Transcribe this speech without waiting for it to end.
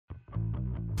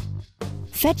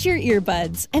Fetch your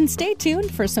earbuds and stay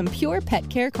tuned for some pure pet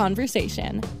care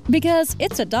conversation. Because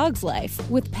it's a dog's life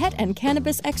with pet and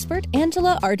cannabis expert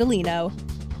Angela Ardolino.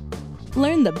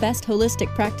 Learn the best holistic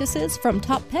practices from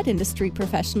top pet industry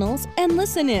professionals and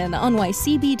listen in on why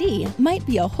CBD might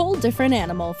be a whole different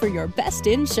animal for your best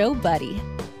in show buddy.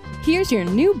 Here's your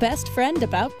new best friend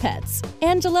about pets,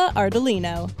 Angela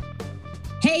Ardolino.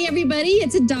 Hey everybody,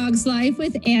 it's A Dog's Life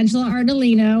with Angela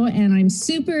Ardolino, and I'm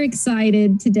super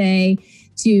excited today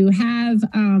to have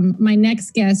my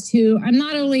next guest, who I'm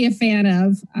not only a fan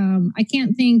of. I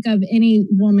can't think of any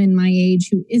woman my age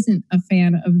who isn't a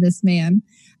fan of this man.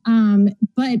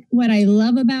 But what I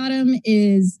love about him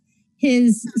is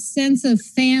his sense of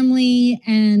family,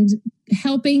 and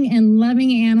helping and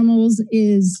loving animals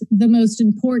is the most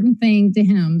important thing to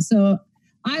him. So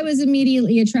I was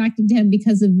immediately attracted to him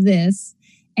because of this.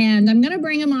 And I'm going to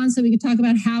bring him on so we can talk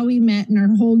about how we met and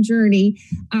our whole journey.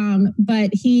 But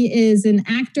he is an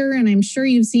actor, and I'm sure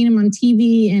you've seen him on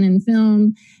TV and in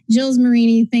film. Gilles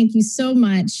Marini, thank you so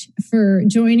much for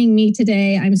joining me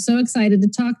today. I'm so excited to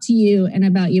talk to you and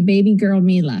about your baby girl,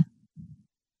 Mila.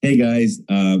 Hey, guys.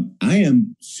 I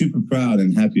am super proud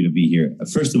and happy to be here.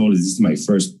 First of all, this is my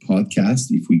first podcast,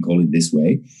 if we call it this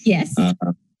way. Yes.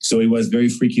 So it was very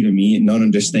freaky to me, not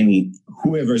understanding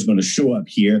whoever is going to show up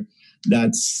here.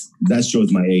 That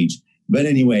shows my age. But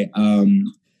anyway,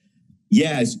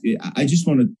 yes, I just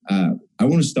want to, I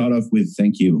want to start off with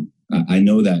thank you. I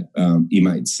know that it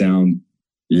might sound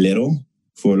little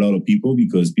for a lot of people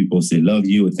because people say love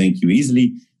you or thank you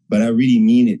easily, but I really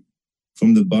mean it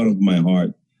from the bottom of my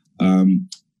heart.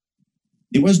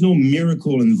 There was no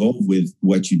miracle involved with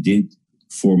what you did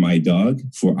for my dog,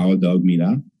 for our dog,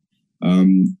 Mila.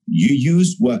 You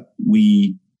used what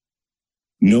we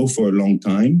know for a long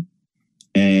time,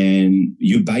 and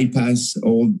you bypass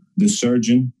all the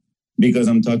surgeon, because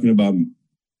I'm talking about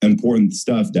important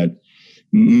stuff that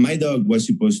my dog was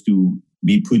supposed to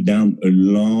be put down a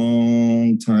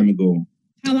long time ago.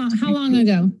 How long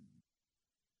ago?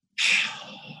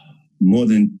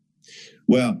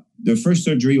 The first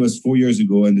surgery was 4 years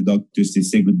ago, and the doctor said,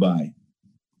 say goodbye,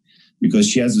 because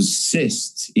she has a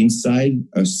cyst inside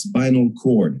a spinal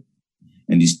cord.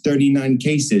 And there's 39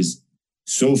 cases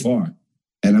so far.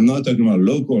 And I'm not talking about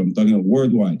local, I'm talking about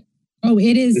worldwide. Oh,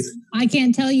 it is. I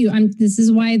can't tell you. This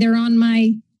is why they're on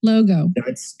my logo.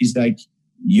 It's like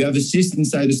you have a cyst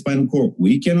inside the spinal cord.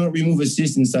 We cannot remove a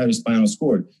cyst inside the spinal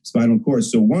cord.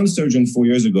 So one surgeon 4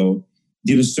 years ago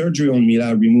did a surgery on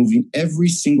Mila, removing every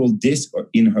single disc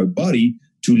in her body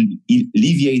to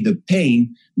alleviate the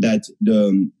pain that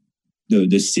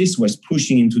the cyst was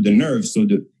pushing into the nerve. So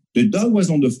the dog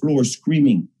was on the floor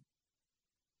screaming.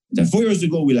 Then 4 years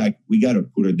ago, we got to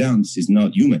put her down. This is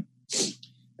not human.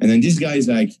 And then this guy is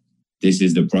like, this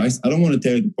is the price. I don't want to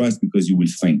tell you the price because you will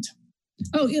faint.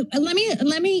 Oh, let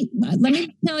me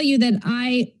tell you that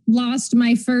I lost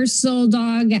my first soul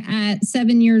dog at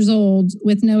 7 years old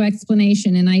with no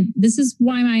explanation. And this is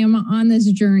why I am on this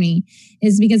journey,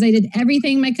 is because I did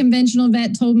everything my conventional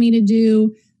vet told me to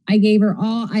do. I gave her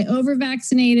I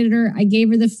over-vaccinated her. I gave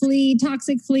her the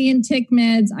toxic flea and tick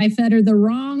meds. I fed her the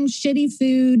wrong shitty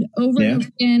food over and over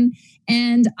again.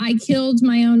 And I killed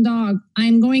my own dog.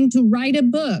 I'm going to write a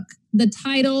book. The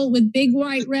title with big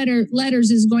white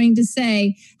letters is going to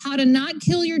say how to not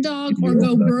kill your dog or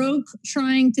go broke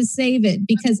trying to save it,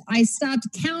 because I stopped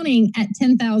counting at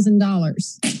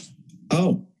 $10,000.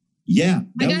 Oh, yeah.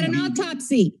 I got an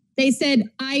autopsy. They said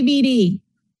IVD.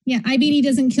 Yeah, IVD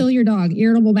doesn't kill your dog.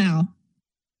 Irritable bowel.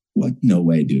 What? No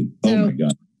way, dude. So oh my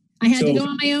God. I had to go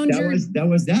on my own journey. That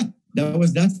was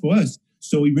that for us.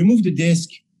 So we removed the disc.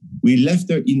 We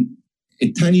left her in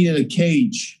a tiny little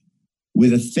cage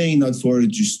with a thing not for her to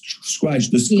just scratch.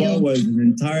 The skull was an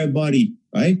entire body,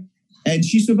 right? And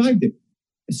she survived it.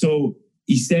 So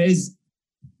he says,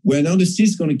 well, now the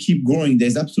cyst is going to keep growing.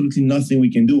 There's absolutely nothing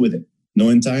we can do with it. No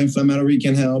anti-inflammatory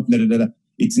can help.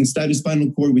 It's inside the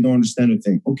spinal cord. We don't understand a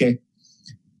thing. Okay.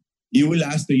 It will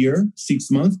last a year, 6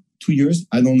 months, 2 years.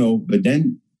 I don't know. But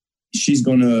then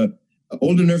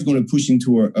all the nerves going to push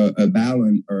into her a bowel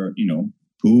and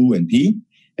poo and pee,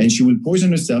 and she will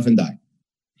poison herself and die.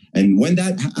 And when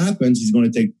that happens, it's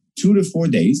going to take 2 to 4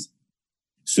 days.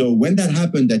 So when that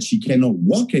happened, that she cannot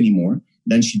walk anymore,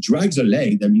 then she drags her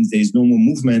leg. That means there's no more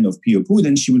movement of pee or poo.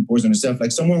 Then she will poison herself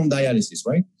like someone on dialysis,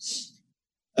 right?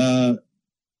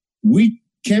 We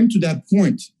came to that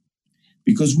point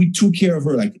because we took care of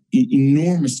her like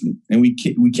enormously. And we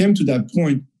came to that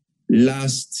point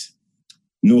last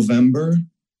November,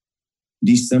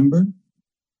 December,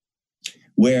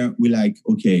 where we're like,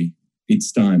 okay,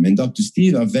 it's time. And Dr.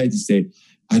 Steve, our vet, said,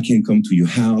 I can come to your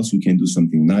house. We can do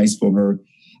something nice for her.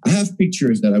 I have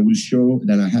pictures that I will show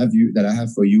that I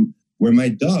have for you where my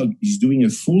dog is doing a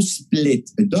full split.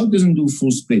 A dog doesn't do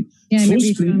full split. Yeah, full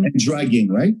split and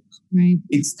dragging, right? Right.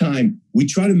 It's time. We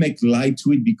try to make light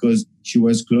to it because she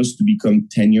was close to become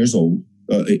 10 years old.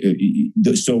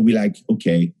 So we like,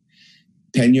 okay,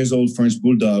 10 years old French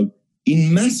Bulldog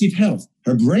in massive health.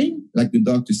 Her brain, like the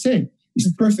doctor said,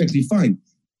 is perfectly fine.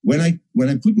 When I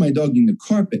put my dog in the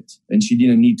carpet and she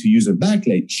didn't need to use her back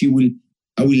leg,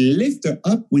 I will lift her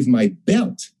up with my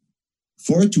belt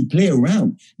for her to play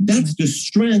around. That's the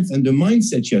strength and the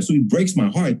mindset she has. So it breaks my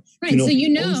heart. Right. So she's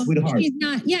not,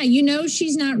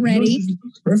 she's not ready. She's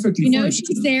perfectly fine.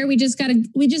 She's there. We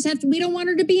don't want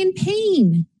her to be in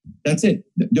pain. That's it.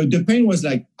 The pain was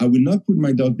like, I will not put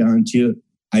my dog down until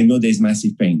I know there's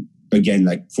massive pain. Again,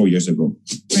 like 4 years ago.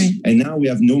 Right. And now we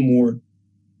have nothing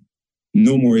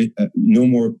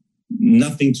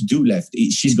to do left.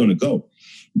 She's going to go.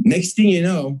 Next thing you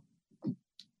know,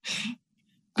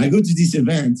 I go to this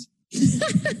event.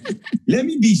 Let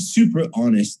me be super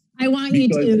honest. I want you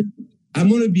to. I'm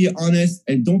going to be honest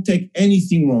and don't take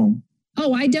anything wrong.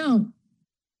 Oh, I don't.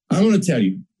 I'm going to tell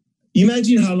you.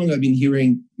 Imagine how long I've been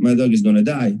hearing my dog is going to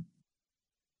die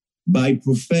by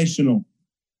professional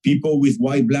people with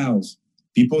white blouse,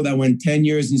 people that went 10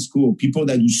 years in school, people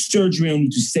that do surgery on you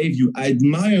to save you. I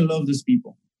admire and love those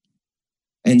people.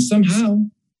 And somehow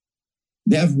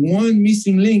they have one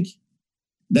missing link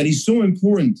that is so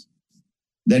important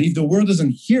that if the world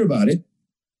doesn't hear about it,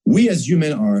 we as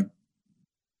humans are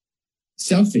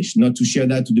selfish not to share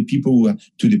that to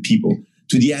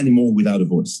the animal without a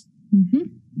voice. Mm-hmm.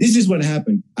 This is what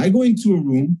happened. I go into a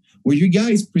room where you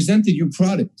guys presented your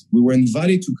product. We were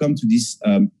invited to come to this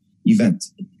event.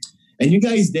 And you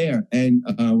guys there, and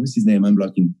what's his name? I'm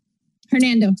blocking.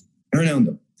 Hernando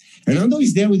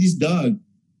is there with his dog,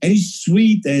 and he's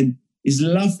sweet and he's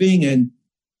laughing and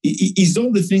he's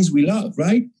all the things we love,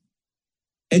 right?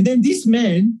 And then this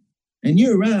man, and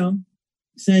you're around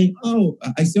saying,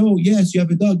 I say, yes, you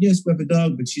have a dog. Yes, we have a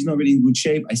dog, but she's not really in good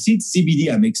shape. I see it's CBD.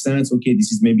 That makes sense. Okay,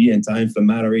 this is maybe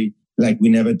anti-inflammatory. Like we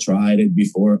never tried it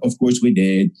before. Of course we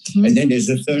did. Mm-hmm. And then there's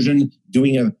a surgeon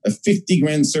doing a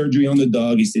 50,000 surgery on the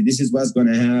dog. He said, this is what's going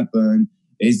to happen.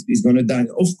 He's going to die.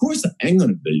 Of course, I ain't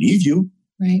going to believe you.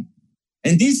 Right.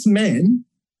 And this man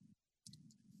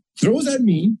throws at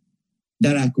me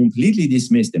that I completely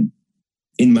dismissed him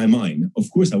in my mind. Of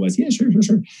course I was, yeah, sure.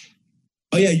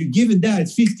 Oh yeah, you give it that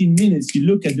 15 minutes, you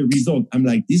look at the result. I'm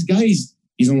like, this guy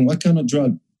is on what kind of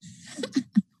drug?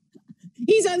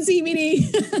 He's on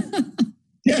CBD.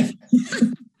 Yeah.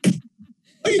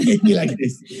 Why you get me like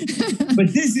this?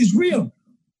 But this is real.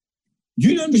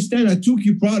 You don't understand, I took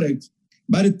your product.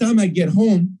 By the time I get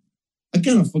home, I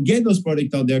kind of forget those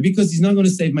products out there because he's not going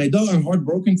to save my dog. I'm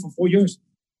heartbroken for 4 years.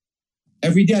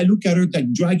 Every day I look at her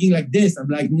like dragging like this. I'm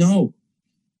like, no.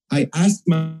 I asked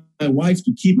my wife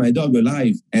to keep my dog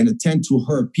alive and attend to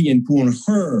her, pee and poo on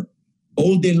her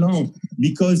all day long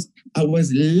because I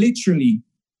was literally,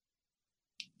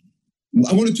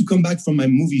 I wanted to come back from my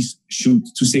movie shoot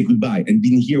to say goodbye and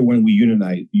being here when we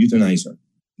euthanize her. Right.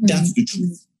 That's the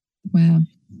truth. Wow.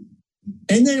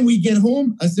 And then we get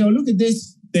home. I say, look at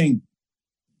this thing.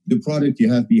 The product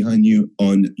you have behind you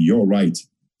on your right.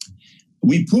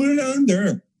 We put it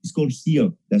under. It's called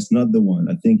Heal. That's not the one.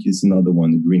 I think it's another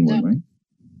one, the green one, right?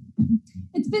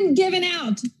 It's been given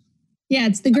out. Yeah,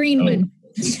 it's the green one.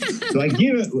 So I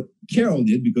give it, Carol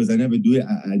did because I never do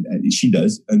it. She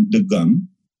does, and the gum.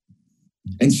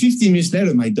 And 15 minutes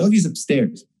later, my dog is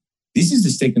upstairs. This is the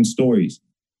second story.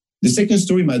 The second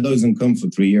story, my dog doesn't come for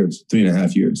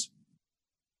 3.5 years.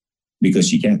 Because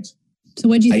she can't. So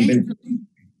what'd you think?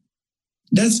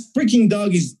 That freaking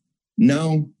dog is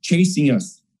now chasing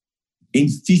us in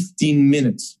 15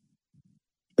 minutes.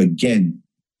 Again,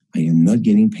 I am not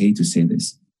getting paid to say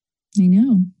this. I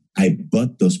know. I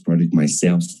bought those products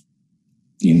myself.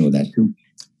 You know that too.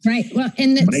 Right. Well,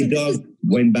 and my dog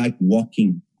went back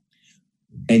walking.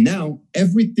 And now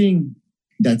everything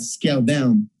that's scaled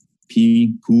down,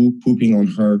 pee, poo, pooping on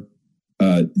her,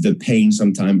 the pain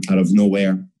sometime out of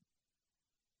nowhere,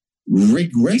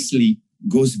 regressively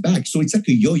goes back. So it's like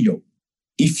a yo-yo.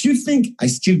 If you think I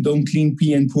still don't clean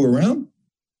pee and poo around,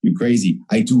 you're crazy.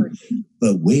 I do,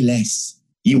 but way less.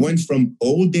 He went from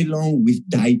all day long with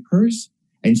diapers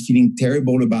and feeling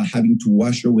terrible about having to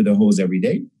wash her with a hose every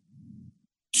day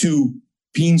to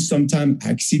peeing sometime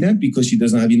accident because she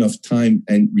doesn't have enough time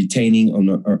and retaining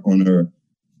on her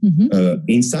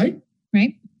inside.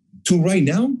 Right. To right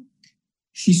now,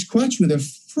 she scratched with her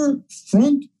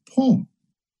front paw.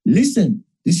 Listen,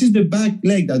 this is the back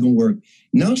leg that don't work.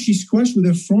 Now she scratched with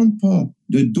her front paw,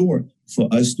 the door for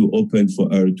us to open for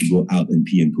her to go out and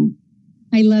pee and poo.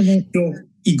 I love it. So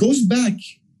it goes back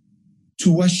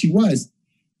to what she was.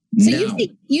 So now.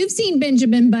 you've seen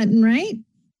Benjamin Button, right?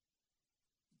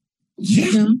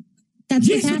 Yeah. No? That's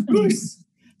yes, what's happening. Of course.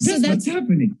 That's what's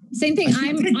happening. Same thing.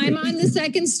 I'm on the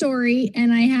second story,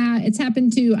 and it's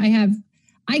happened to,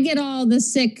 I get all the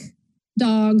sick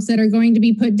dogs that are going to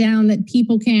be put down that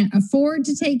people can't afford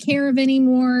to take care of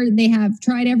anymore. They have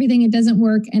tried everything. It doesn't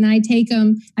work. And I take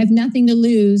them. I have nothing to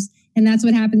lose. And that's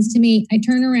what happens to me. I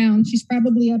turn around. She's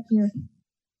probably up here.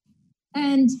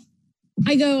 And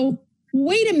I go,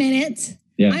 wait a minute.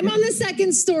 Yeah. I'm on the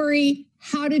second story.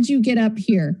 How did you get up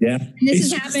here? Yeah. And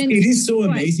this has happened. It is so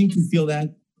amazing to feel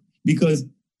that, because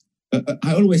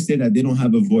I always say that they don't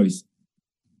have a voice.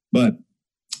 But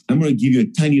I'm going to give you a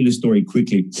tiny little story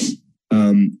quickly.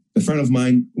 A friend of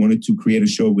mine wanted to create a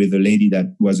show with a lady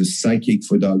that was a psychic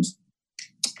for dogs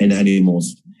and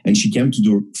animals. And she came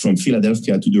from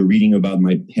Philadelphia to do a reading about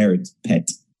my pet.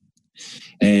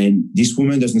 And this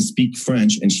woman doesn't speak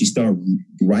French, and she started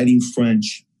writing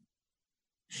French.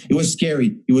 It was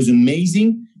scary. It was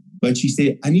amazing. But she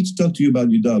said, I need to talk to you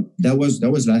about your dog. That was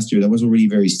last year. That was already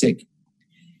very sick.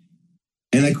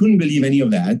 And I couldn't believe any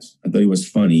of that. I thought it was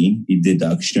funny,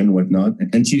 deduction, whatnot.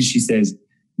 Until she says,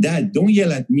 Dad, don't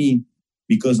yell at me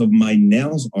because of my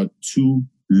nails are too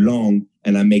long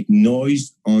and I make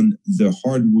noise on the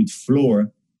hardwood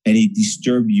floor and it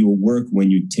disturbs your work when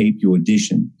you tape your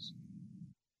auditions.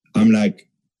 I'm like,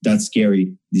 that's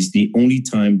scary. This is the only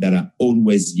time that I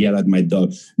always yell at my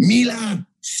dog, Mila,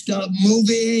 stop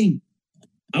moving.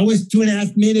 I was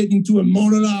 2.5 minutes into a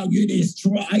monologue. You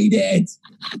destroyed it.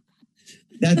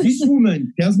 That this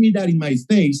woman tells me that in my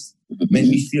face made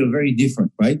me feel very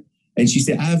different, right? And she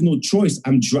said, I have no choice.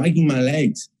 I'm dragging my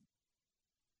legs.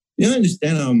 You don't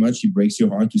understand how much it breaks your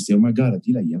heart to say, oh my God,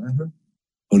 did I yell at her?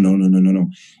 Oh, no.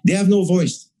 They have no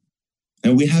voice.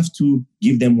 And we have to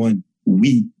give them one.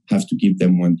 We have to give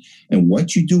them one. And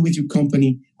what you do with your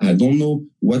company, I don't know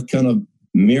what kind of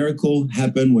miracle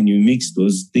happened when you mix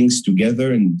those things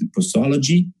together in the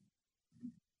posology,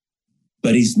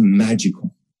 but it's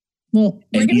magical. Well,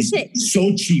 we're going to say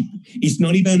so cheap. It's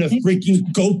not even a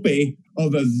freaking copay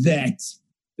of a vet.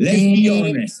 Let's be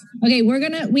honest. Okay,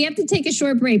 we have to take a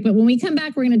short break, but when we come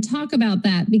back, we're going to talk about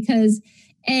that because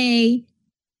the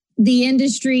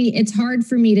industry, it's hard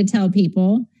for me to tell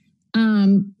people,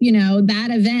 that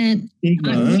event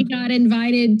we got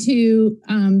invited to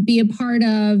be a part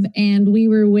of, and we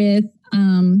were with,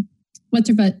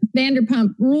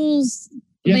 Vanderpump Rules,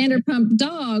 yeah. Vanderpump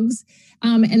Dogs.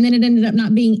 And then it ended up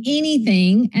not being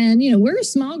anything. And, we're a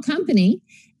small company.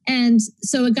 And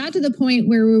so it got to the point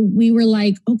where we were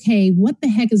like, okay, what the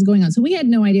heck is going on? So we had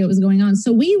no idea what was going on.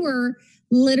 So we were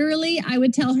literally, I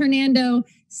would tell Hernando,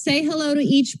 say hello to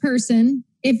each person.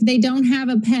 If they don't have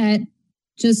a pet,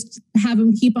 just have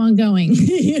them keep on going,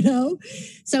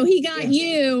 So he got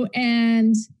you,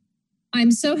 and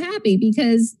I'm so happy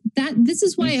because this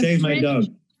is why saved my dog.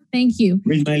 Thank you.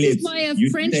 Read my lips. This is why a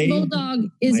French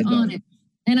bulldog is on it.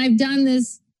 And I've done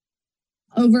this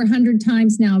over 100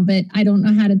 times now, but I don't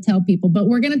know how to tell people. But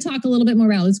we're going to talk a little bit more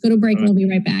about it. Let's go to break and we'll be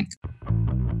right back.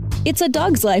 It's A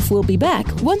Dog's Life. We'll be back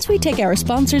once we take our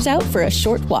sponsors out for a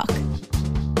short walk.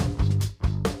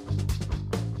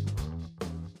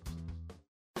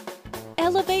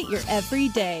 Elevate your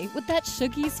everyday with that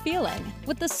Shuggies feeling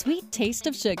with the sweet taste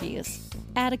of Shuggies.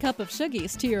 Add a cup of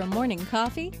Shuggies to your morning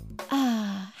coffee.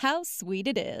 Ah, how sweet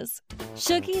it is.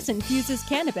 Shuggies infuses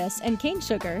cannabis and cane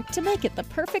sugar to make it the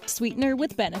perfect sweetener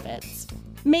with benefits.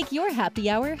 Make your happy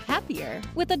hour happier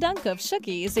with a dunk of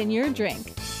Shuggies in your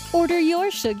drink. Order your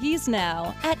Shuggies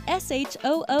now at shoogies.com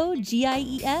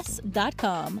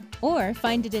or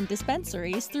find it in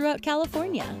dispensaries throughout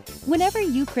California. Whenever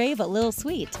you crave a little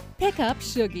sweet, pick up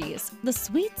Shuggies, the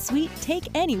sweet, sweet take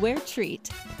anywhere treat.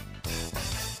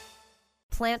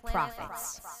 Plant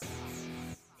Profits.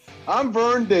 I'm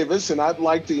Vern Davis, and I'd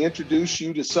like to introduce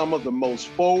you to some of the most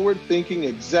forward-thinking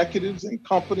executives and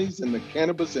companies in the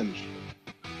cannabis industry.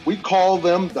 We call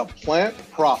them the Plant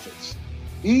Profits.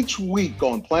 Each week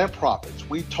on Plant Profits,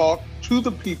 we talk to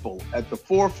the people at the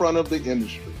forefront of the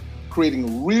industry,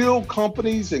 creating real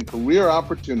companies and career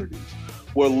opportunities.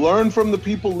 We'll learn from the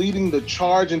people leading the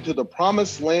charge into the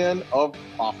promised land of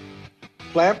profit.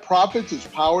 Plant Profits is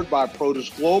powered by Produce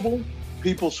Global,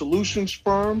 people solutions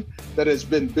firm that has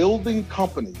been building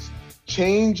companies,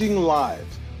 changing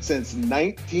lives since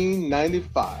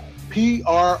 1995.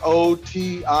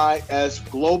 PROTIS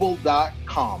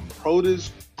global.com,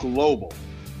 Produce Global.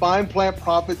 Find Plant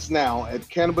Profits now at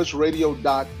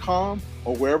cannabisradio.com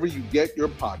or wherever you get your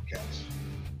podcasts.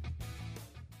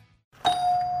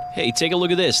 Hey, take a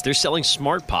look at this. They're selling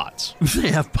smart pots. They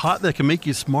have pot that can make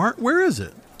you smart? Where is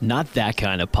it? Not that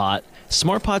kind of pot.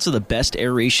 Smart pots are the best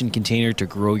aeration container to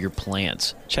grow your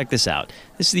plants. Check this out.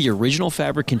 This is the original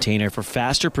fabric container for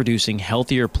faster producing,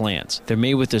 healthier plants. They're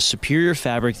made with a superior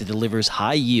fabric that delivers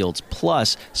high yields.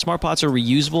 Plus, smart pots are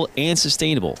reusable and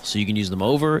sustainable, so you can use them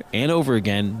over and over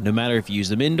again, no matter if you use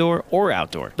them indoor or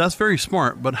outdoor. That's very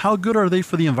smart, but how good are they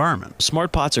for the environment?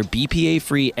 Smart pots are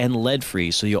BPA-free and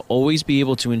lead-free, so you'll always be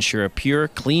able to ensure a pure,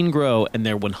 clean grow, and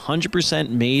they're 100%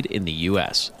 made in the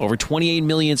U.S. Over 28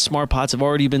 million smart pots have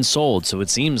already been sold, so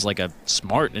it seems like a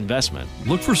smart investment.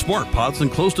 Look for smart pots in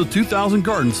close to 2,000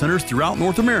 garden centers throughout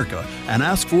North America and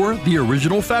ask for the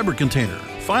original fabric container.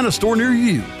 Find a store near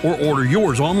you or order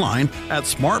yours online at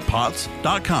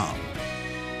smartpots.com.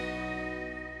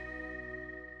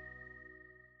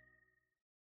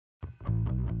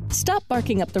 Stop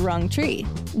barking up the wrong tree.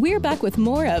 We're back with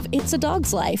more of It's a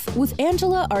Dog's Life with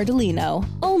Angela Ardolino,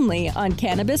 only on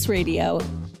Cannabis Radio.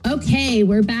 Okay,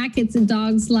 we're back. It's a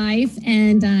Dog's Life,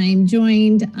 and I'm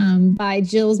joined by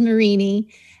Gilles Marini.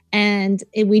 And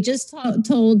we just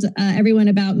told everyone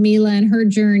about Mila and her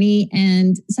journey.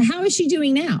 And so how is she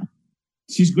doing now?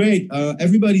 She's great.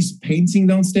 Everybody's painting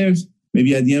downstairs.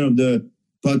 Maybe at the end of the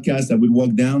podcast, I would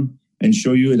walk down and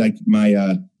show you like my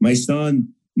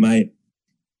son, my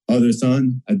other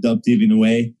son, adoptive in a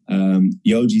way.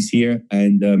 Yoji's here,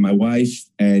 and my wife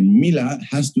and Mila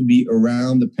has to be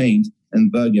around the paint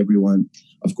and bug everyone.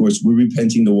 Of course, we're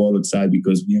repainting the wall outside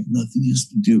because we have nothing else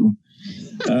to do.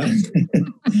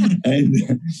 And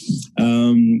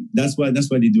that's what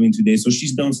they're doing today. So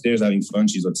she's downstairs having fun.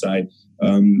 She's outside.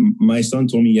 My son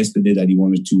told me yesterday that he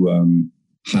wanted to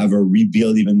have her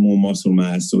rebuild even more muscle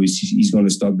mass. So he's going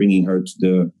to start bringing her to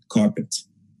the carpet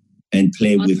and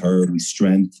play with her with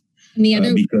strength. And the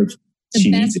other, because the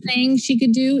best thing she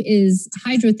could do is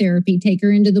hydrotherapy. Take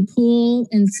her into the pool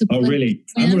and support. Oh, really?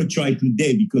 I'm going to try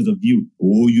today because of you.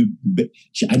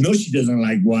 I know she doesn't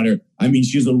like water. I mean,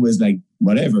 she's always like,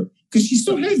 whatever, because she's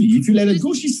so heavy. If you let her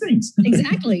go, she sinks.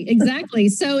 Exactly.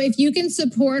 So if you can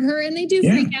support her, and they do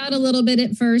freak out a little bit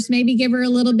at first, maybe give her a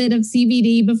little bit of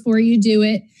CBD before you do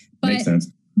it. Makes sense.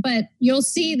 But you'll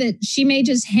see that she may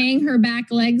just hang her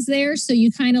back legs there. So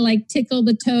you kind of like tickle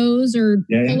the toes or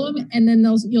pull them, and then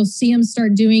you'll see them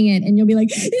start doing it. And you'll be like,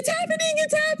 it's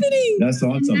happening. That's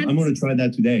awesome. I'm going to try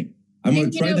that today. I'm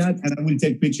going to try that, and I will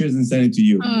take pictures and send it to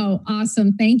you. Oh,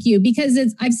 awesome. Thank you. Because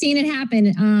I've seen it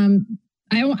happen.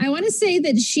 I want to say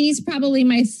that she's probably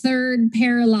my third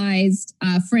paralyzed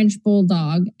French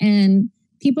bulldog. And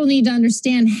people need to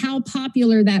understand how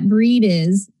popular that breed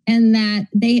is, and that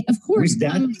they, of course, with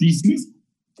that species,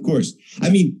 of course. I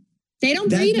mean, they don't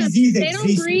breed them. They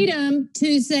don't breed them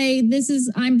to say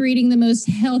I'm breeding the most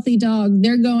healthy dog.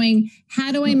 They're going,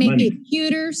 how do I make it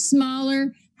cuter,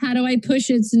 smaller? How do I push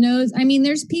its nose? I mean,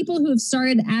 there's people who have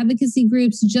started advocacy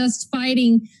groups just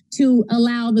fighting to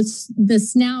allow the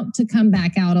snout to come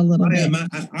back out a little bit.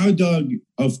 Our dog,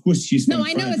 of course, she's from France.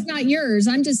 I know it's not yours.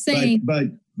 I'm just saying.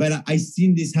 But I've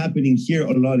seen this happening here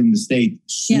a lot in the state.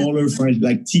 Smaller French,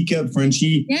 like teacup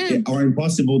Frenchie, are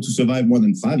impossible to survive more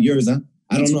than 5 years. Huh?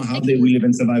 I don't know how they will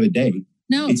even survive a day.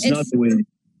 No, it's not the way.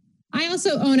 I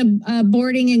also own a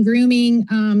boarding and grooming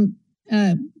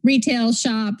retail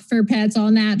shop for pets,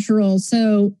 all natural.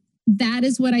 So that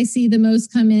is what I see the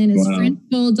most come in is French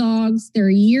bulldogs. They're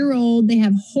a year old. They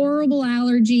have horrible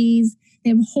allergies. They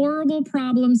have horrible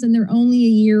problems, and they're only a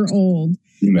year old.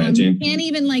 Imagine. You can't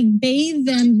even like bathe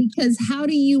them, because how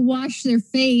do you wash their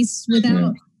face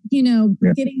without, getting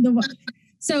the...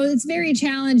 So it's very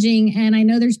challenging. And I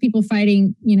know there's people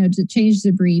fighting, to change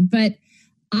the breed, but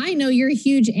I know you're a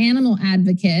huge animal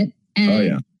advocate.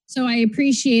 And so I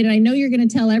appreciate it. I know you're going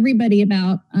to tell everybody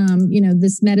about,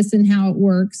 this medicine, how it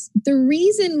works. The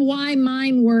reason why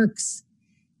mine works,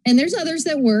 and there's others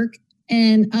that work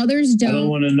and others don't. I don't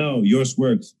want to know. Yours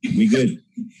works. We good.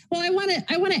 Well, I want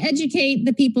to educate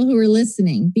the people who are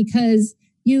listening, because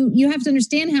you have to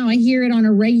understand how I hear it on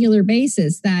a regular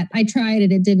basis, that I tried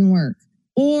it didn't work,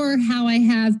 or how I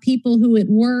have people who it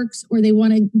works, or they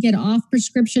want to get off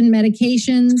prescription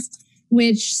medications,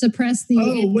 which suppress the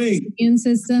immune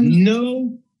system.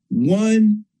 No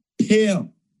one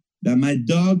pill that my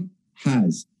dog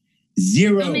has.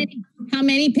 Zero. How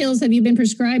many pills have you been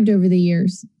prescribed over the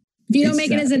years? If you don't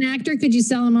make it as an actor, could you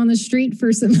sell them on the street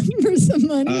for some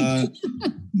money?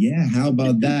 How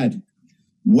about that?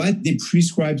 What they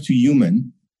prescribe to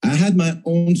human. I had my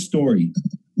own story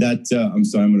that, I'm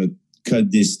sorry, I'm going to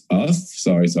cut this off.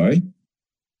 Sorry.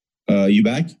 You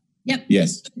back? Yep.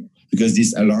 Yes, because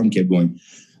this alarm kept going.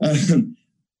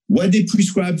 What they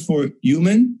prescribe for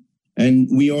human, and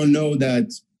we all know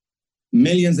that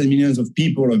millions and millions of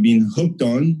people have been hooked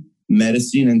on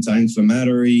medicine,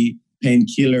 anti-inflammatory,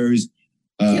 painkillers.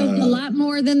 Kills a lot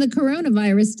more than the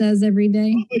coronavirus does every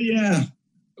day.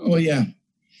 Oh, yeah.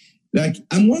 Like,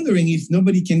 I'm wondering if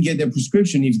nobody can get their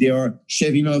prescription if they are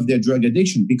shaving off their drug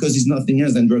addiction, because it's nothing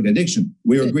else than drug addiction.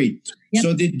 We agree. Yep.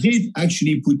 So they did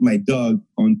actually put my dog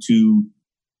onto,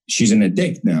 she's an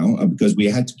addict now, because we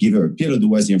had to give her a pill,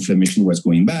 otherwise the inflammation was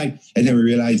going back. And then we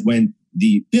realized when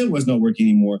the pill was not working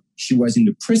anymore, she was in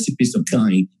the precipice of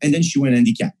dying, and then she went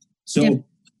handicapped. So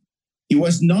it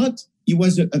was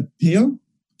a pill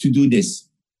to do this.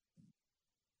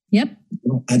 Yep.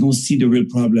 I don't see the real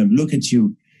problem. Look at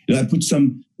you. I put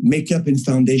some makeup and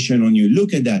foundation on you.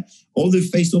 Look at that. All the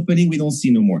face opening, we don't see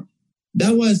no more.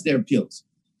 That was their pills.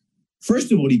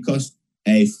 First of all, it cost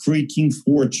a freaking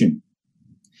fortune.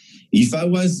 If I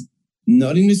was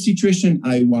not in the situation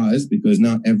I was, because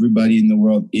not everybody in the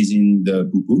world is in the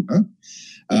poo-poo,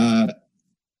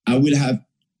 I would have,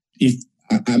 if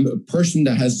I'm a person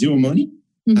that has zero money,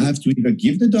 I have to either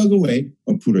give the dog away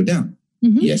or put her down.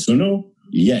 Yes or no?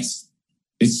 Yes.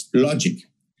 It's logic.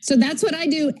 So that's what I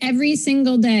do every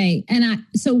single day. And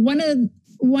so one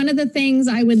of the things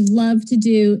I would love to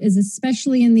do is,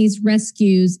 especially in these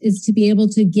rescues, is to be able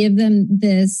to give them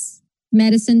this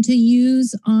medicine to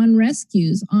use on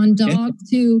rescues, on dogs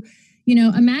to,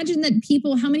 imagine that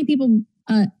how many people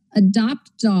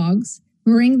adopt dogs,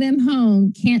 bring them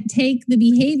home, can't take the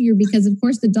behavior because, of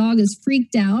course, the dog is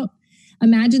freaked out.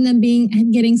 Imagine them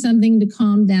getting something to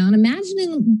calm down. Imagine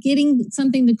them getting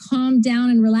something to calm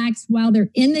down and relax while they're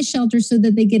in the shelter so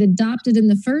that they get adopted in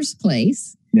the first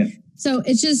place. Yeah. So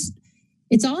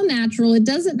it's all natural. It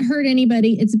doesn't hurt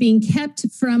anybody. It's being kept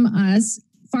from us.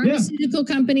 Pharmaceutical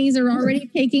companies are already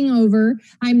taking over.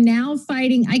 I'm now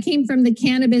fighting. I came from the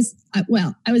cannabis. I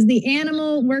was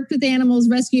worked with animals,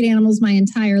 rescued animals my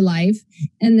entire life,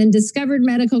 and then discovered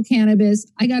medical cannabis.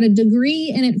 I got a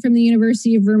degree in it from the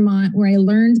University of Vermont, where I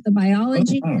learned the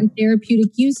biology and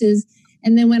therapeutic uses.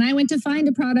 And then when I went to find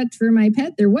a product for my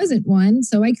pet, there wasn't one.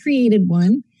 So I created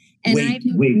one. And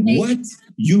what?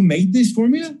 You made this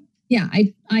formula? Yeah,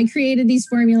 I created these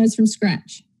formulas from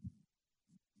scratch.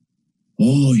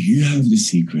 Oh, you have the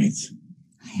secret.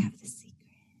 I have the secret.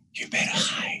 You better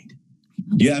hide.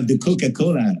 You have the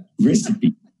Coca-Cola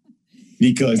recipe,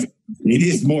 because it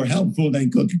is more helpful than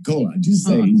Coca-Cola. Just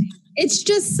saying. It's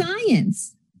just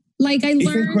science. Like it's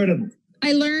incredible.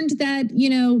 I learned that,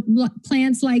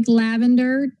 plants like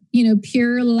lavender,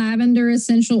 pure lavender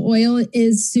essential oil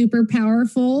is super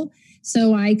powerful.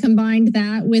 So I combined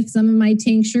that with some of my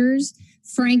tinctures,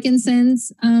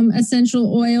 frankincense,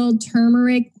 essential oil,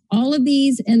 turmeric. All of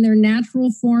these in their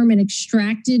natural form and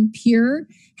extracted pure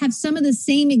have some of the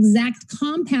same exact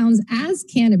compounds as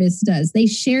cannabis does. They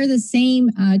share the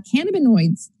same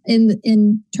cannabinoids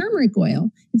in turmeric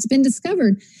oil. It's been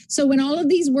discovered. So when all of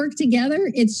these work together,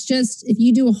 it's just, if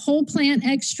you do a whole plant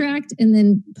extract and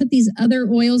then put these other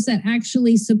oils that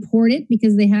actually support it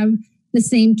because they have the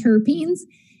same terpenes,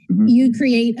 you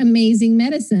create amazing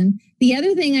medicine. The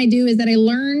other thing I do is that I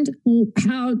learned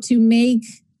how to make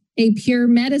a pure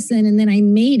medicine, and then I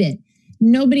made it.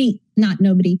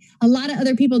 A lot of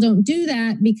other people don't do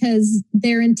that because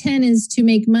their intent is to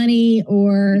make money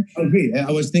or... Okay,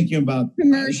 I was thinking about...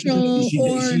 commercial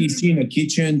she's in a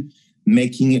kitchen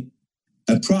making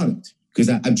a product, because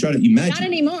I'm trying to imagine... Not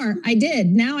anymore. I did.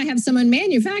 Now I have someone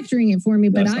manufacturing it for me,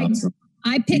 but awesome.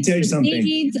 I picked the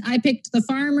seeds, I picked the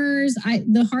farmers.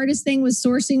 The hardest thing was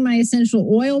sourcing my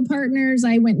essential oil partners.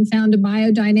 I went and found a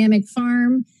biodynamic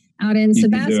farm out in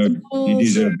Sebastopol. You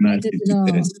deserve massive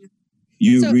success.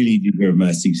 You really deserve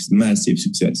massive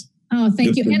success. Oh,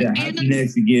 thank you. The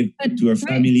happiness you give to our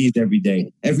families every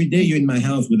day. Every day you're in my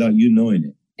house without you knowing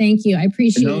it. Thank you. I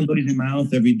appreciate it. And is in my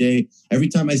house every day. Every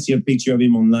time I see a picture of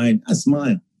him online, I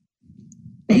smile.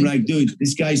 I'm like, dude,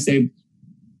 this guy saved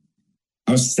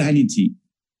our sanity.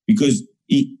 Because,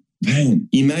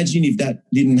 imagine if that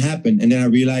didn't happen. And then I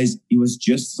realized it was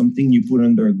just something you put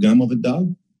under a gum of a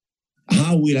dog.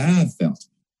 How would I have felt?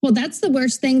 Well, that's the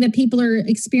worst thing that people are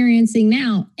experiencing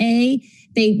now. They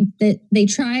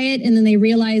try it and then they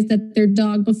realize that their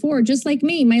dog before, just like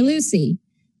me, my Lucy,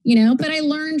 but I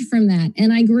learned from that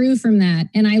and I grew from that.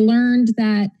 And I learned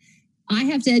that I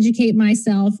have to educate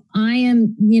myself. I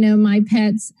am, my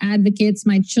pets' advocates,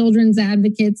 my children's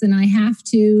advocates, and I have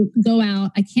to go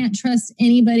out. I can't trust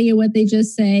anybody at what they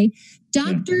just say.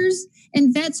 Doctors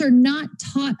and vets are not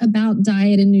taught about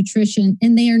diet and nutrition,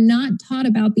 and they are not taught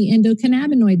about the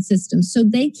endocannabinoid system. So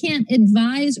they can't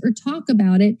advise or talk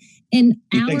about it. And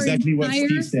it's exactly what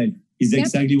Steve said. It's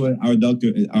exactly what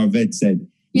our vet said.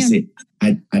 He said,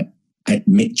 I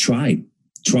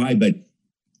try, but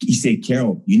He said,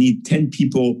 Carol, you need 10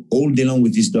 people all day long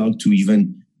with this dog to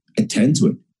even attend to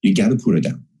it. You got to put her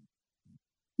down.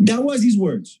 That was his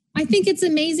words. I think it's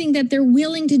amazing that they're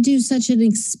willing to do such an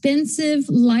expensive,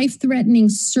 life-threatening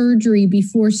surgery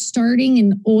before starting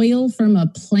an oil from a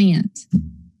plant.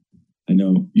 I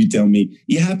know. You tell me.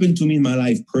 It happened to me in my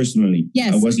life personally.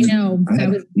 Yes, I know. I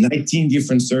had 19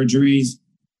 different surgeries.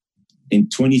 In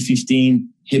 2015,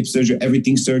 hip surgery,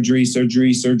 everything surgery,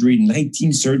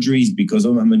 19 surgeries because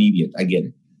I'm an idiot. I get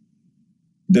it.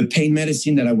 The pain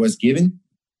medicine that I was given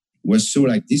was so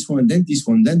like this one, then this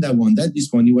one, then that one, then this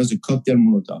one. It was a cocktail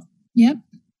Molotov. Yep.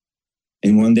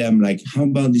 And one day I'm like, how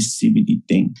about this CBD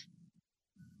thing?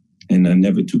 And I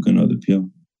never took another pill.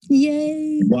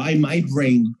 Yay. Why my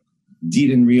brain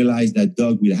didn't realize that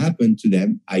dog will happen to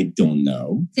them, I don't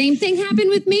know. Same thing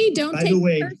happened with me. Don't take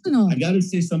it personal. I got to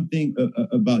say something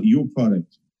about your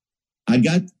product. I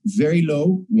got very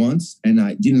low once and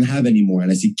I didn't have any more.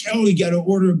 And I said, Carol, you got to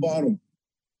order a bottle.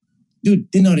 Dude,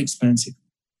 they're not expensive.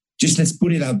 Just let's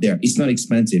put it out there. It's not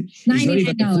expensive. It's not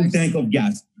even a full tank of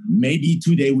gas. Maybe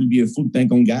today will be a full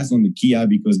tank on gas on the Kia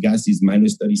because gas is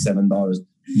minus $37.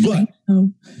 But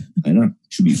I know, it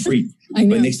should be free. I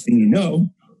know. But next thing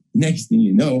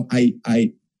you know,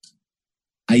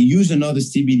 I use another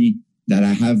CBD that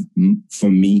I have for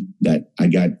me that I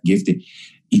got gifted.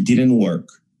 It didn't work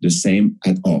the same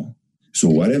at all. So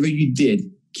whatever you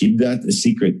did, keep that a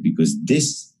secret because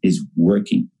this is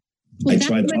working. Well, I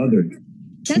tried other.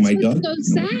 That's what's so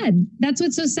sad. That's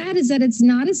what's so sad is that it's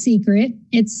not a secret.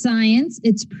 It's science.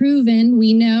 It's proven.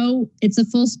 We know it's a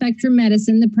full spectrum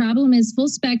medicine. The problem is full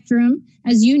spectrum,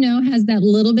 as you know, has that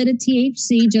little bit of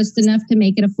THC, just enough to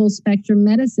make it a full spectrum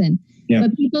medicine. Yeah,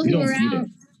 but people who are out,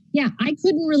 I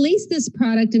couldn't release this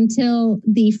product until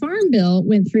the Farm Bill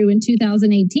went through in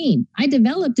 2018. I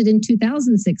developed it in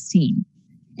 2016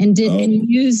 and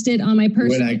used it on my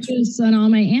personal use on all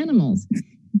my animals.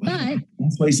 But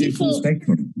that's why I say full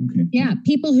spectrum. Okay. Yeah,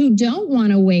 people who don't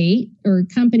want to wait or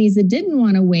companies that didn't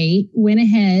want to wait went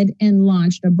ahead and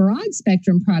launched a broad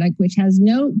spectrum product, which has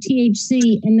no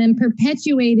THC and then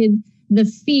perpetuated the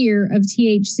fear of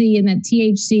THC and that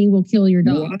THC will kill your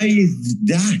dog. Why is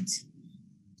that?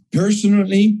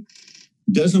 Personally,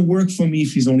 doesn't work for me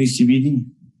if it's only CBD.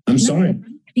 I'm sorry.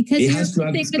 Because it has to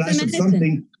have a splash of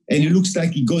something and it looks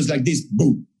like it goes like this,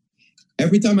 boom.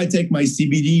 Every time I take my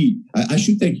CBD, I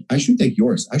should take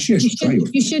yours. Actually, I should try yours.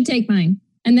 You should take mine.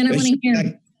 And then I want to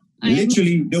hear.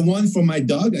 Literally, the one for my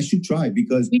dog, I should try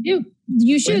because we do.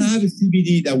 You should. When I have a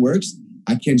CBD that works,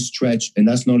 I can stretch, and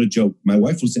that's not a joke. My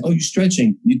wife will say, "Oh, you're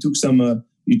stretching. You took some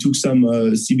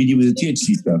CBD with the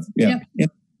THC stuff." Yeah.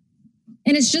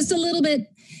 And it's just a little bit.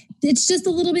 It's just a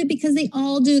little bit because they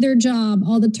all do their job.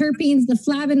 All the terpenes, the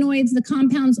flavonoids, the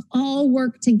compounds all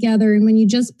work together. And when you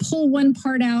just pull one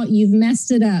part out, you've messed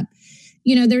it up.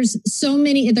 You know, there's so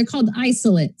many, they're called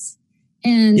isolates.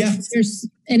 And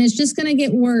it's just going to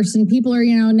get worse. And people are,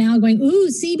 now going, ooh,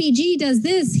 CBG does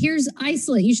this. Here's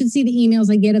isolate. You should see the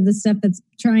emails I get of the stuff that's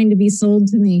trying to be sold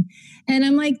to me. And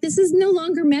I'm like, this is no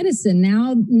longer medicine.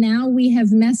 Now we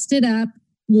have messed it up.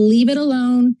 Leave it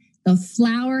alone. The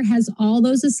flower has all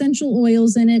those essential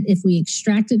oils in it. If we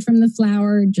extract it from the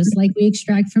flower, just like we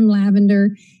extract from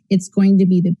lavender, it's going to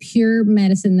be the pure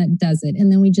medicine that does it.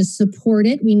 And then we just support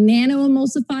it. We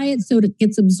nano-emulsify it so it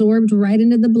gets absorbed right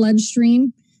into the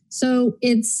bloodstream. So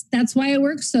that's why it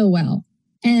works so well.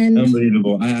 And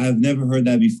unbelievable. I've never heard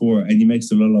that before. And it makes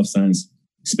a lot of sense,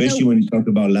 especially when you talk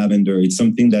about lavender. It's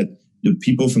something that the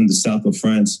people from the south of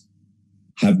France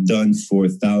have done for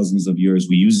thousands of years.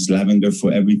 We use lavender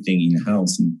for everything in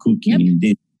house and cooking and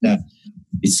this, that.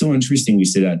 It's so interesting you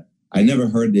say that. I never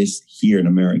heard this here in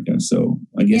America. So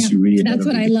I guess you really... That's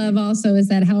what I love also is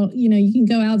that how, you can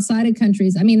go outside of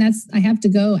countries. I mean, I have to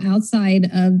go outside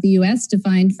of the US to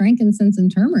find frankincense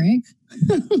and turmeric.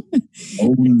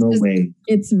 Oh, no way.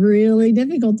 It's really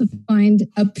difficult to find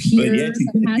a pure... But yet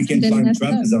you can find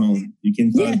Trapzone. You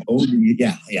can find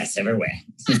everywhere.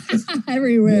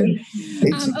 Everywhere.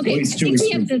 Okay,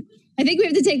 I think we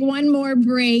have to take one more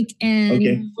break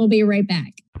and we'll be right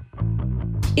back.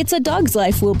 It's A Dog's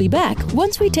Life. We'll be back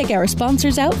once we take our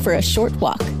sponsors out for a short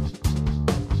walk.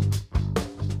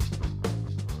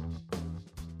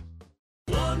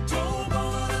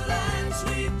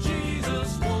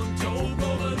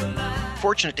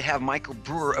 Fortunate to have Michael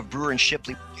Brewer of Brewer &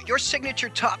 Shipley. Your signature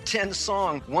top 10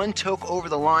 song, One Toke Over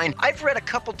the Line. I've read a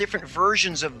couple different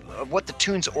versions of what the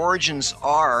tune's origins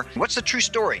are. What's the true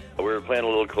story? We were playing a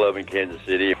little club in Kansas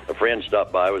City. A friend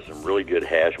stopped by with some really good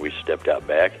hash. We stepped out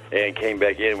back and came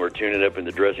back in. We're tuning up in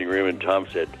the dressing room, and Tom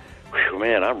said, Whew,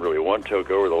 man, I'm really one toke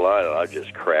over the line, and I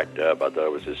just cracked up. I thought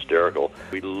it was hysterical.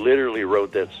 We literally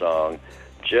wrote that song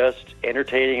just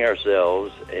entertaining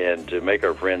ourselves and to make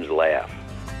our friends laugh.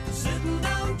 Sitting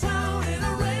downtown in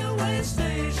a railway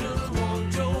station,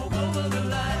 one joke over the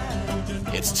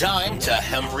line. It's time to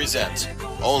Hemp Present,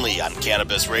 only on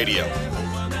Cannabis Radio.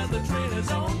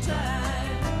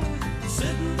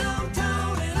 Sitting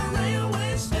downtown in a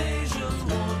railway station,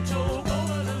 one joke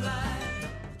over the line.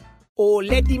 Oh,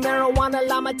 lady marijuana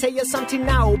llama, tell you something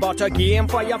now about a game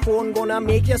for your phone, gonna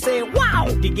make you say, wow!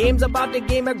 The game's about the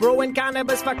game of growing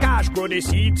cannabis for cash. Grow the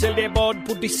seed, sell the bud,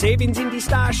 put the savings in the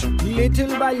stash.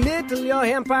 Little by little, your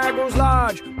empire grows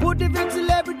large. Put different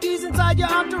celebrities inside your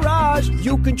entourage.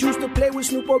 You can choose to play with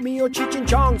Snoop or me or Cheech and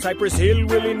Chong, Cypress Hill,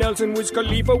 Willie Nelson, Wiz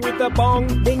Khalifa with a bong.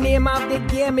 The name of the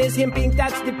game is Hemp Inc.,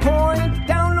 that's the point.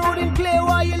 Download and play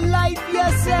while you light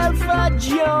yourself a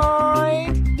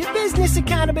joint. The business of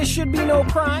cannabis should be no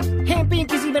crime. Hemp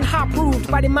Inc. is even hot-proofed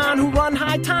by the man who run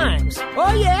High Times.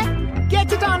 Oh yeah?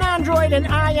 Get it on Android and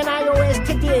iOS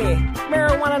today.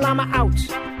 Marijuana llama out.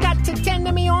 Got to tend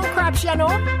to me own crops, you know.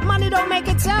 Money don't make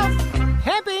itself.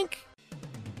 Hemp Inc.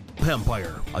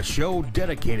 Hempire, a show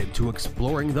dedicated to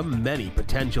exploring the many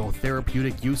potential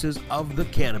therapeutic uses of the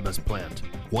cannabis plant.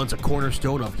 Once a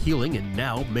cornerstone of healing and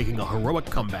now making a heroic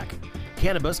comeback,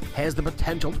 cannabis has the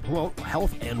potential to promote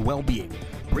health and well-being,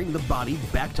 bring the body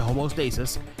back to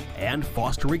homeostasis, and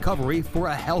foster recovery for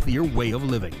a healthier way of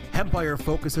living. Hempire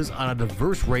focuses on a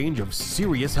diverse range of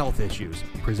serious health issues,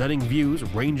 presenting views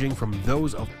ranging from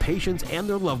those of patients and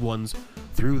their loved ones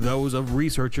through those of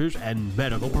researchers and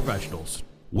medical professionals.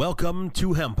 Welcome to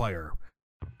Hempire.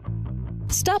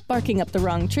 Stop barking up the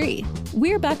wrong tree.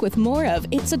 We're back with more of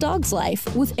It's a Dog's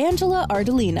Life with Angela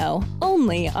Ardolino,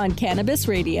 only on Cannabis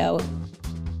Radio.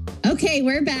 Okay,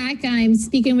 we're back. I'm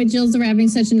speaking with Gilles. We're having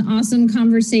such an awesome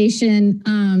conversation.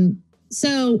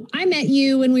 So I met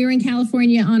you when we were in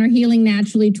California on our Healing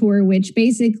Naturally tour, which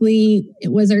basically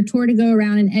it was our tour to go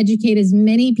around and educate as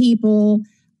many people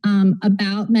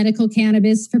about medical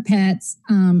cannabis for pets.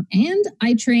 And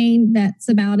I train vets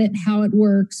about it, how it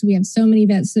works. We have so many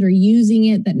vets that are using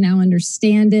it, that now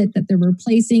understand it, that they're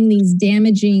replacing these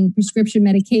damaging prescription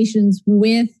medications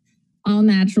with all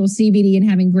natural CBD and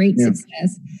having great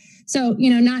success. So,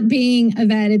 not being a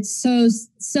vet, it's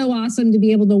so awesome to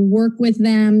be able to work with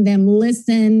them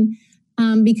listen,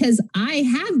 because I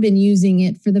have been using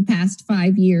it for the past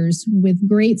 5 years with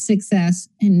great success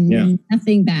and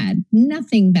nothing bad.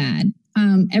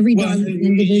 Every dog is an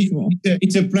individual.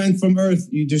 It's a plant from Earth.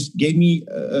 You just gave me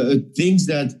things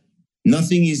that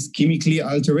nothing is chemically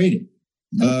altered.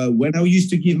 When I used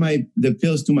to give the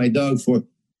pills to my dog for,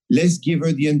 let's give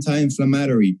her the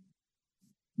anti-inflammatory,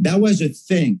 that was a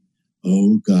thing.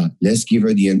 Oh, God, let's give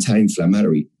her the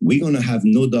anti-inflammatory. We're going to have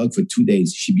no dog for 2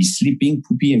 days. She'll be sleeping,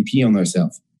 poopy, and pee on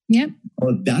herself. Yep.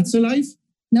 Oh, that's a life?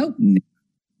 Nope.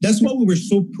 That's why we were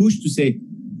so pushed to say,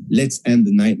 let's end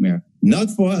the nightmare. Not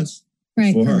for us,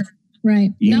 for her.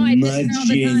 Right. No, I imagine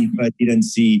if I didn't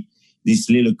see this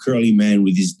little curly man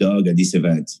with his dog at this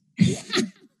event.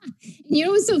 You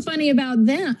know what's so funny about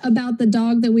the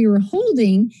dog that we were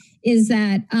holding is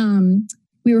that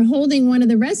we were holding one of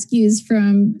the rescues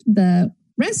from the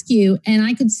rescue, and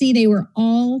I could see they were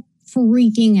all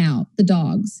freaking out, the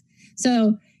dogs.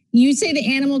 So you say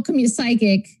the animal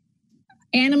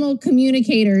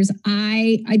communicators.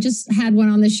 I just had one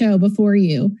on the show before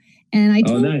you, and I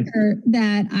told her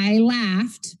that I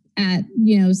laughed at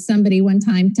somebody one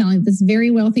time telling this very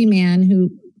wealthy man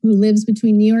who lives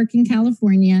between New York and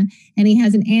California, and he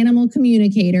has an animal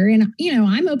communicator. And,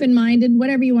 I'm open-minded,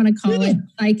 whatever you want to call it,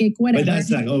 psychic, whatever. But that's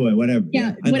like, whatever.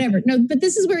 Yeah, whatever. No, but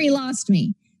this is where he lost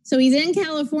me. So he's in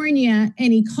California,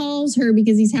 and he calls her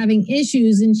because he's having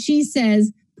issues, and she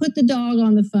says, put the dog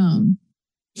on the phone.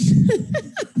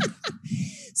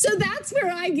 So that's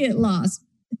where I get lost.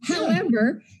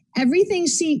 However, everything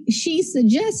she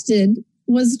suggested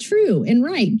was true and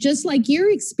right, just like your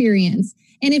experience.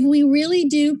 And if we really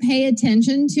do pay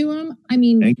attention to them, I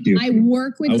mean, thank you. I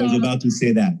work with dogs. I was about to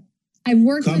say that. I've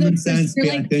worked with them. Common sense,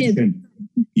 pay attention.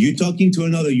 You're talking to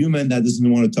another human that doesn't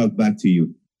want to talk back to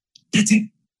you. That's it.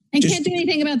 And can't do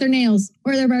anything about their nails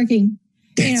or their barking.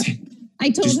 That's it.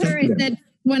 I told her that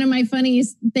one of my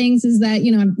funniest things is that,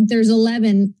 there's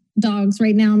 11 dogs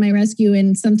right now in my rescue,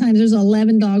 and sometimes there's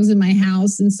 11 dogs in my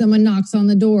house, and someone knocks on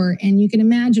the door, and you can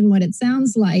imagine what it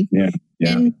sounds like.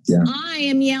 And I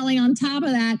am yelling on top of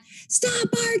that,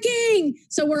 stop barking.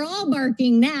 So we're all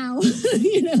barking now,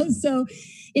 so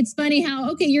it's funny how,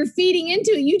 okay, you're feeding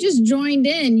into it. You just joined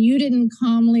in. You didn't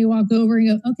calmly walk over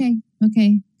and go, okay,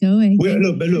 go away.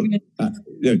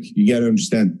 Look, you got to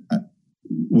understand.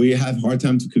 we have hard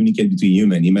time to communicate between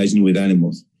humans. Imagine with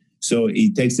animals. So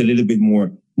it takes a little bit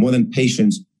more than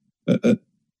patience,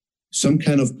 some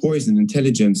kind of poise and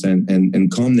intelligence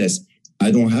and calmness.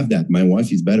 I don't have that. My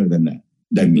wife is better than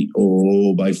me.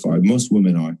 Oh, by far. Most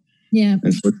women are. Yeah.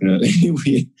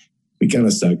 Unfortunately, we kind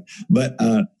of suck. But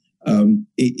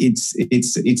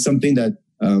it's something that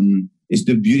is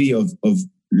the beauty of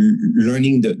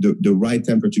learning the right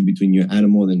temperature between your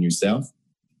animal and yourself.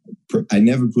 I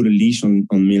never put a leash on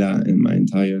Mila in my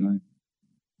entire life.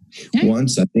 Okay.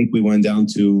 Once, I think we went down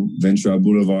to Ventura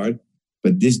Boulevard,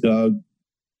 but this dog,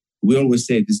 we always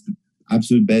say this is the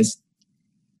absolute best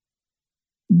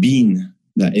being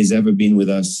that has ever been with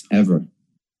us ever.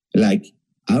 Like,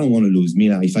 I don't want to lose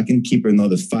Mila. If I can keep her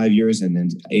another 5 years and then,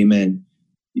 amen,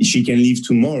 she can leave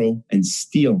tomorrow and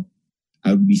still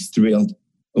I would be thrilled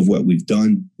of what we've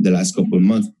done the last couple of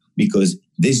months, because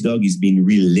this dog has been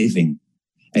reliving.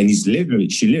 And she literally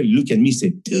looked at me and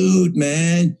said, dude,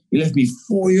 man, you left me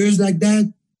 4 years like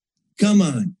that? Come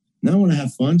on. Now I want to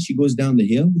have fun. She goes down the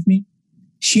hill with me.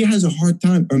 She has a hard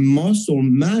time. Her muscle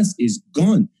mass is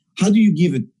gone. How do you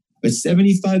give a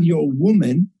 75-year-old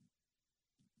woman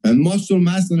a muscle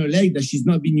mass on her leg that she's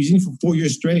not been using for 4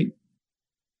 years straight?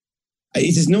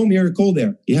 It is no miracle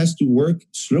there. It has to work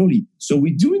slowly. So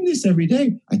we're doing this every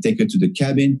day. I take her to the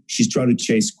cabin. She's trying to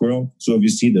chase squirrel. So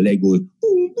obviously the leg goes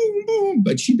boom, boom, boom,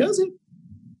 but she doesn't.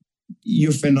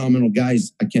 You're phenomenal,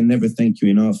 guys. I can never thank you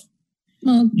enough.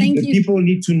 Well, thank you. People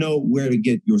need to know where to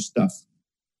get your stuff.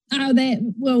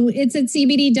 It's at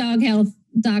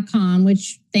cbddoghealth.com,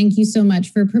 which thank you so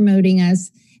much for promoting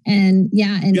us. And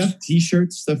yeah, and you have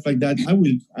t-shirts, stuff like that. I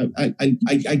will. I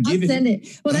give I'll send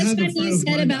it. Well, that's funny you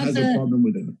said about a problem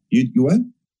with it. You what?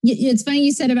 It's funny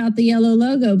you said about the yellow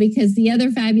logo, because the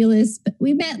other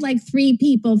we met like 3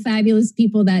 fabulous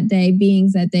people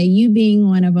beings that day, you being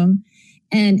one of them.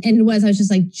 And I was just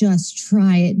like, just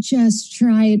try it.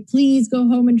 Please go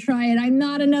home and try it. I'm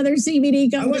not another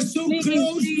CBD company. I was so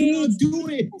close to not do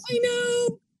it. I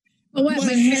know. But what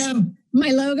the hell?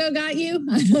 My logo got you?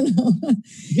 I don't know.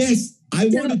 Yes. I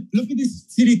want to look at this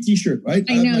city t-shirt, right?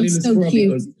 I know, it's so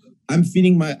cute. I'm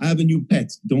feeding I have a new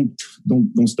pet. Don't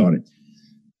start it.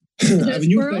 I have a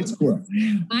new pet squirrel.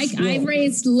 I've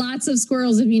raised lots of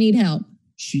squirrels if you need help.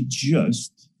 She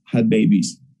just had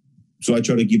babies. So I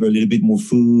try to give her a little bit more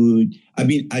food. I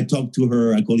mean, I talked to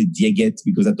her. I call it Dieguette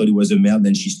because I thought it was a male.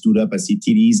 Then she stood up. I see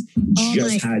titties.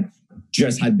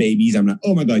 Just had babies. I'm like,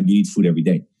 oh my God, you need food every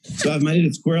day. So I have my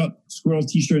little squirrel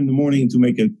t-shirt in the morning to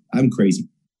make I'm crazy.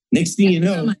 Next thing you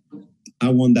know, I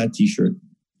want that t-shirt.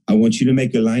 I want you to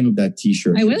make a line of that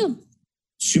t-shirt. I will.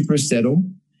 Super settle.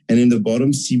 And in the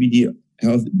bottom, CBD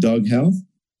health, dog health.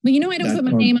 Well, I don't put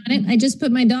my name on it. I just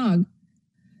put my dog.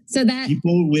 So that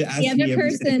people will ask the other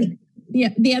person.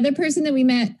 Yeah, the other person that we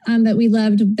met that we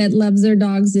loved, that loves their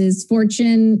dogs, is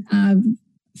Fortune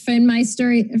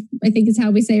Fenmeister, I think is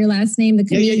how we say her last name.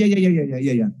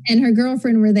 Yeah. And her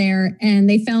girlfriend were there, and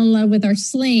they fell in love with our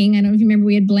sling. I don't know if you remember,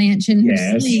 we had Blanche and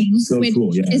her sling,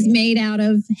 which is made out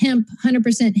of hemp,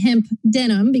 100% hemp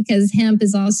denim, because hemp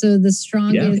is also the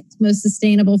strongest, most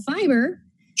sustainable fiber.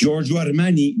 Giorgio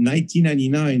Armani,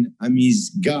 1999. I'm his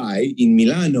guy in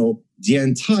Milano. The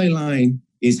entire line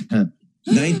is hemp.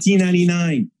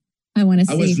 1999. I want to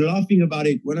see. I was laughing about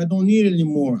it when I don't need it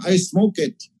anymore. I smoke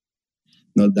it.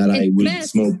 Not that I will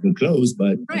smoke the clothes,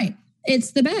 but right,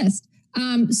 it's the best.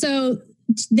 So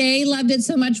they loved it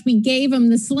so much, we gave them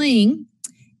the sling,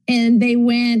 and they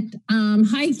went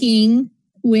hiking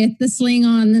with the sling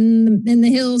on in the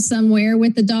hills somewhere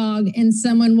with the dog. And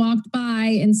someone walked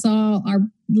by and saw our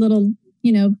little,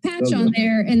 patch on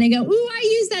there, and they go, "Ooh, I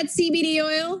use that CBD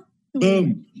oil."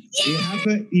 Boom!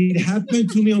 Yeah! It happened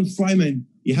to me on Fryman.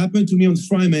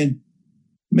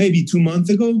 Maybe 2 months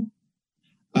ago.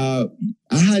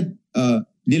 I had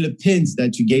little pins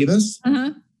that you gave us.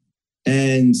 Uh-huh.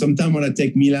 And sometimes when I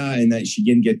take Mila and she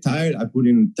can get tired, I put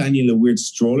in a tiny little weird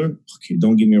stroller. Okay,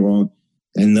 don't get me wrong.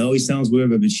 And no, it sounds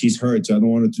weird, but she's hurt. So I don't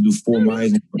want her to do 4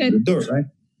 miles on the dirt, right?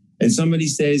 And somebody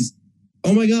says,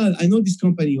 oh my God, I know this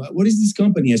company. What is this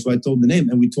company? So I told the name,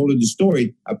 and we told her the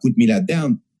story. I put Mila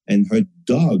down, and her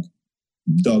dog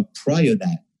prior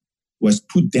that was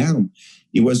put down.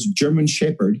 It was German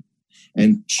Shepherd.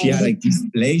 And she had like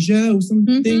dysplasia or some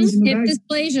things in the back.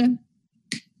 Dysplasia.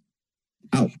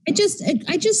 Ow. I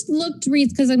just looked,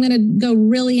 because I'm going to go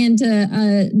really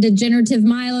into degenerative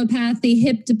myelopathy,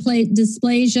 hip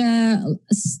dysplasia,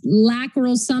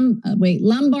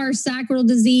 lumbar sacral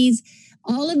disease.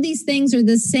 All of these things are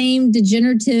the same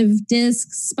degenerative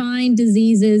disc spine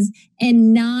diseases,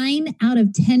 and 9 out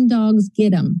of 10 dogs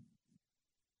get them.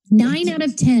 9 out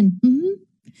of 10. Mm-hmm.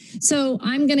 So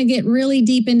I'm going to get really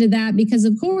deep into that because,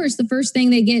 of course, the first thing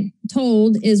they get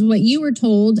told is what you were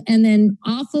told, and then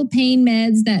awful pain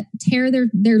meds that tear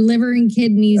their liver and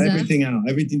kidneys everything out.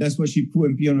 Everything. That's what she put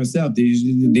and pee on herself.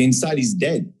 The inside is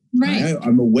dead. Right.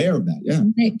 I'm aware of that. Yeah.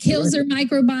 It kills their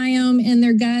microbiome in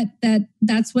their gut.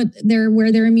 That's what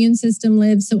where their immune system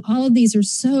lives. So all of these are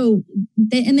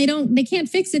they can't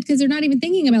fix it because they're not even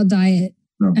thinking about diet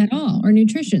at all or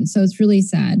nutrition. So it's really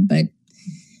sad. But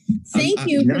thank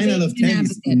you. 9 out of 10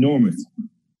 is enormous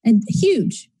and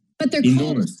huge. But they're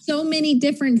enormous. called so many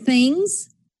different things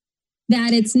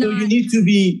that it's not.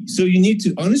 So you need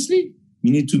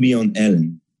to be on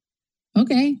Ellen.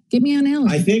 Okay, get me on Ellen.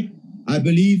 I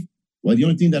believe, the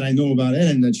only thing that I know about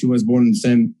Ellen, that she was born the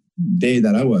same day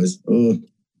that I was,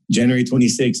 January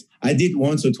 26th. I did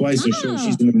once or twice a show.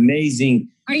 She's an amazing.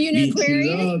 Are you an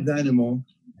Aquarian? She loves animal.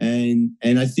 And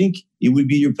I think it would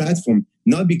be your platform,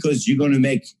 not because you're going to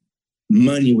make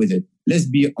money with it. Let's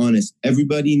be honest.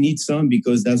 Everybody needs some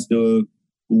because that's the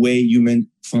way humans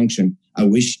function. I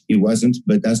wish it wasn't,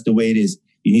 but that's the way it is.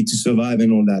 You need to survive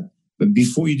and all that. But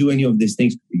before you do any of these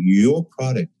things, your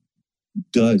product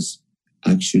does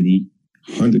actually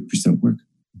 100% work.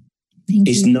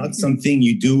 It's not something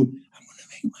you do, I want to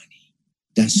make money.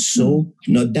 That's so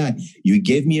not that. You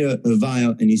gave me a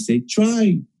vial and you say,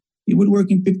 try. It would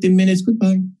work in 15 minutes.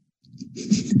 Goodbye.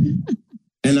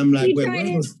 And I'm like, where are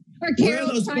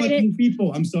those fucking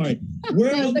people? I'm sorry.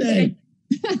 Where are they?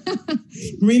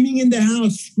 Screaming in the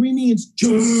house, it's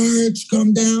George,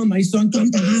 come down. My son, come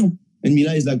down. And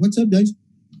Mila is like, what's up, guys?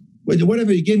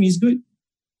 Whatever you gave me is good.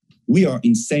 We are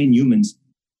insane humans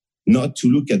not to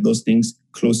look at those things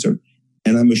closer.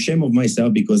 And I'm ashamed of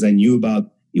myself because I knew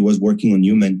about it was working on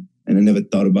human and I never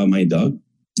thought about my dog.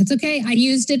 That's okay. I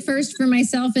used it first for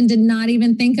myself and did not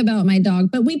even think about my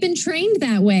dog. But we've been trained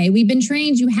that way. We've been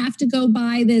trained. You have to go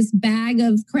buy this bag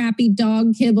of crappy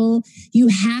dog kibble. You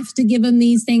have to give them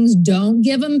these things. Don't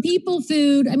give them people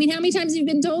food. I mean, how many times have you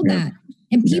been told that?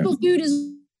 And people food is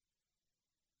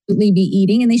be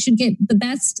eating, and they should get the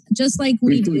best, just like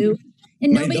we do.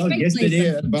 And my dog yesterday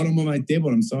at the bottom of my table.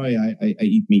 I'm sorry, I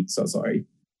eat meat. So sorry.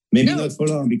 Maybe not for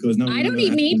long because now I don't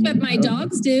eat meat, but my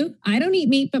dogs do. I don't eat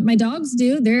meat, but my dogs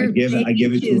do. I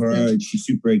give it to her. She's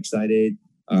super excited.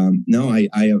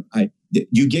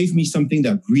 You gave me something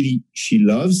that really she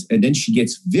loves, and then she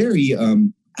gets very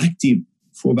active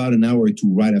for about an hour or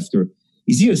two right after.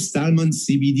 Is there a salmon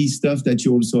CBD stuff that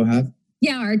you also have?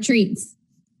 Yeah, our treats.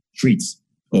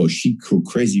 Oh, she go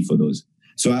crazy for those.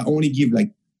 So I only give I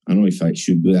don't know if I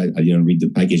should do that. I didn't read the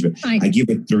package, but I give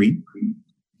her 3.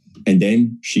 And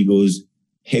then she goes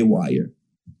haywire,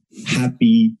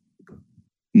 happy,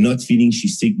 not feeling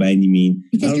she's sick by any means.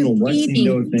 I don't know what's in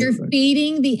those things. You're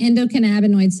feeding the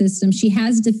endocannabinoid system. She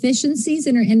has deficiencies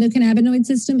in her endocannabinoid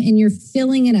system and you're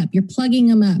filling it up. You're plugging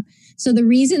them up. So the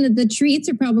reason that the treats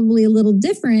are probably a little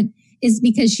different is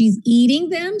because she's eating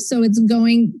them. So it's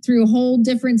going through a whole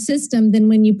different system than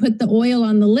when you put the oil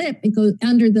on the lip. It goes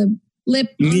under the lip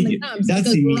on the gums. It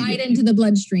goes right into the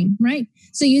bloodstream, right?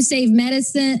 So you save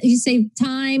medicine, you save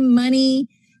time, money.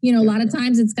 A lot of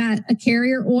times it's got a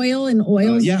carrier oil, and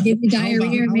oils give you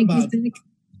diarrhea and make you sick.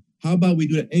 How about we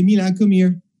do that? Hey, Mila, come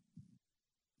here.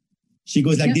 She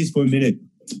goes like this for a minute.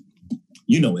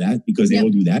 You know that because they all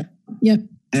do that. Yep.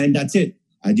 And that's it.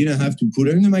 I didn't have to put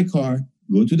her in my car,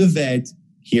 go to the vet,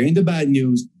 hearing the bad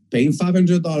news, paying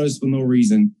 $500 for no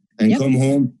reason, and come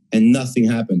home and nothing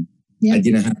happened. Yep. I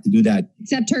didn't have to do that.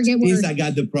 Except her get worse. Since I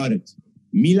got the product.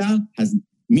 Mila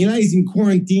is in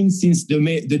quarantine since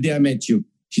the day I met you.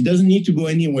 She doesn't need to go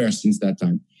anywhere since that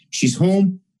time. She's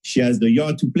home. She has the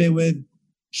yard to play with.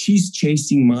 She's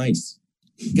chasing mice.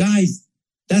 Guys,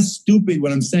 that's stupid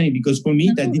what I'm saying, because for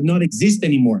me, that did not exist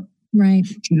anymore. Right.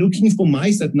 She's looking for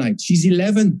mice at night. She's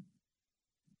 11.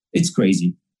 It's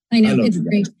crazy. I know. It's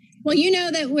great. Well, you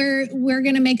know that we're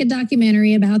going to make a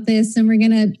documentary about this, and we're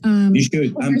going to... you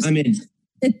should. I'm in.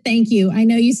 Thank you. I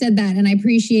know you said that, and I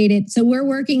appreciate it. So we're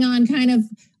working on kind of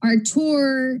our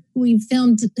tour. We've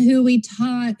filmed who we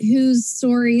taught, whose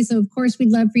story. So, of course, we'd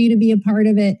love for you to be a part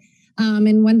of it.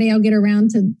 And one day I'll get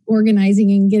around to organizing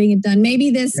and getting it done.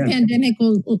 Maybe this pandemic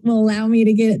will allow me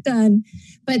to get it done.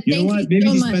 But you know what? Maybe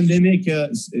this pandemic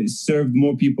served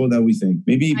more people than we think.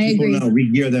 Maybe people now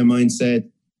re-gear their mindset,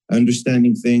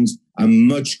 understanding things. I'm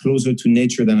much closer to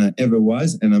nature than I ever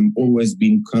was, and I'm always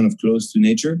been kind of close to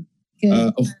nature.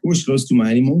 Of course, close to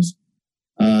my animals.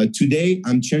 Today,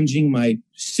 I'm changing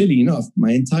silly enough,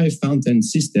 my entire fountain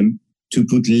system to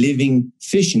put living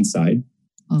fish inside.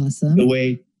 Awesome. The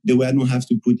way I don't have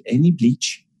to put any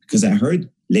bleach, because I heard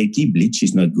lately bleach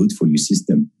is not good for your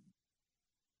system.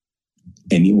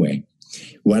 Anyway,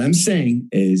 What I'm saying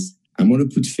is I'm going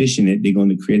to put fish in it. They're going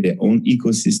to create their own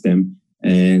ecosystem,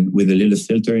 and with a little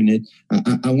filter in it.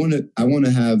 I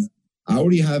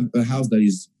already have a house that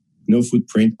is no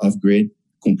footprint, off grid,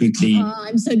 completely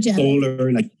I'm so jealous.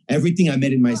 solar, like everything I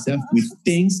made it myself with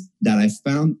things that I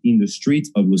found in the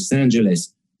streets of Los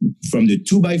Angeles. From the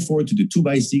 2x4 to the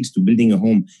 2x6 to building a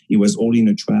home, it was all in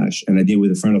the trash. And I did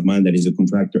with a friend of mine that is a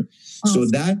contractor. Awesome. So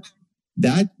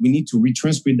that we need to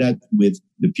retransmit that with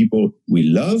the people we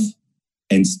love,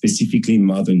 and specifically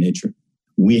Mother Nature.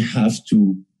 We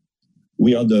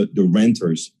are the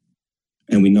renters,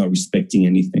 and we're not respecting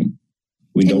anything.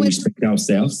 We don't respect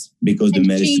ourselves because the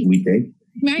medicine we take.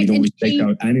 Right. We don't respect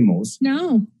our animals.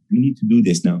 No. We need to do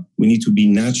this now. We need to be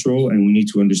natural, and we need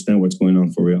to understand what's going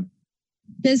on for real.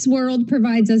 This world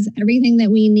provides us everything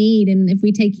that we need, and if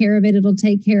we take care of it, it'll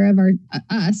take care of us,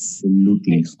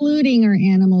 Absolutely. Including our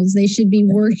animals. They should be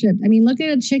worshipped. I mean, look at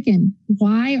a chicken.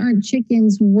 Why aren't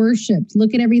chickens worshipped?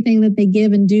 Look at everything that they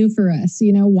give and do for us.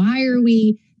 You know, why are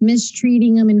we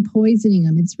mistreating them and poisoning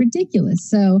them? It's ridiculous.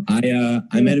 So I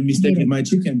made a mistake with my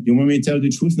chicken. You want me to tell the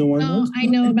truth? No one knows. I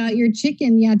know about your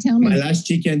chicken. Yeah, tell me. My last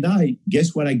chicken died.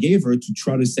 Guess what I gave her to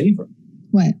try to save her?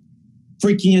 What?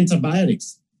 Freaking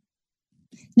antibiotics.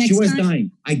 She was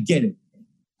dying. I get it.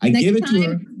 I gave it to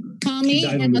her. Call me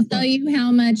and I'll tell you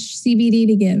how much CBD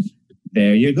to give.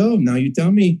 There you go. Now you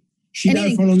tell me. She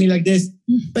died in front of me like this.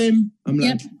 Bam. I'm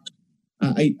like,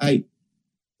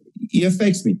 it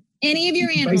affects me. Any of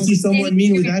your animals. If I see someone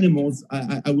mean with animals,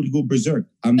 I would go berserk.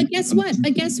 But guess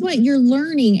what? You're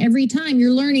learning every time.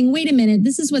 You're learning, wait a minute,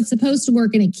 this is what's supposed to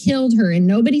work, and it killed her, and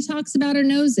nobody talks about or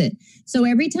knows it. So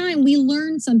every time we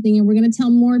learn something, and we're going to tell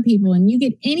more people, and you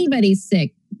get anybody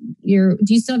sick. Do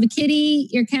you still have a kitty,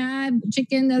 your cat,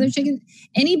 chicken, the other chicken?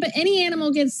 Any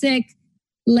animal gets sick,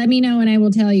 let me know and I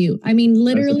will tell you. I mean,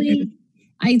 literally,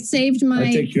 I saved I'll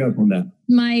take you up on that.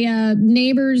 My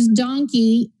neighbor's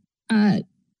donkey. Oh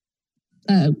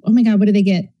my God, what did they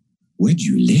get? Where'd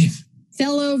you live?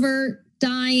 Fell over,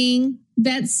 dying.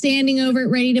 Vet standing over it,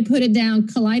 ready to put it down.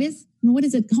 Colitis? What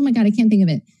is it? Oh my God, I can't think of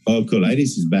it. Oh,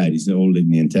 colitis is bad. It's all in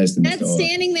the intestines. That's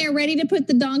standing there ready to put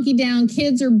the donkey down.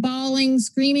 Kids are bawling,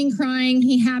 screaming, crying.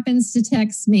 He happens to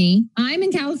text me. I'm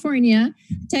in California.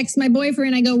 Text my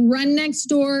boyfriend. I go, run next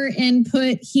door and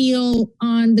put heel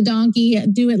on the donkey.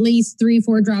 Do at least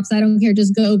 3-4 drops. I don't care.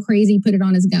 Just go crazy. Put it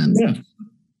on his gums. Yeah.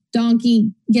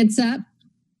 Donkey gets up.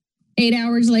 8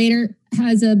 hours later,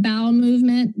 has a bowel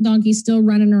movement. Donkey's still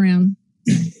running around.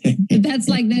 That's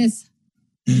like this.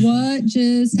 What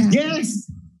just happened?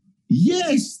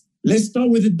 Yes. Let's start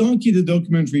with the donkey, the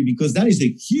documentary, because that is a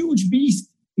huge beast.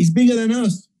 He's bigger than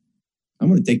us. I'm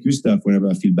going to take your stuff whenever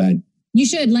I feel bad. You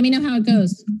should. Let me know how it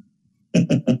goes.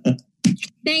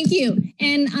 Thank you.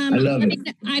 And I love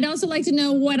it. I'd also like to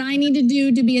know what I need to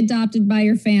do to be adopted by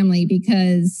your family,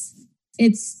 because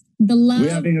it's the love. We're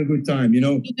having a good time. You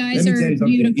know, you guys are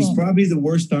beautiful. It's probably the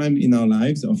worst time in our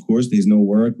lives. Of course, there's no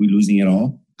work. We're losing it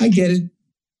all. I get it.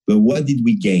 But what did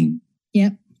we gain?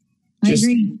 Yep. I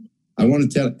agree. I want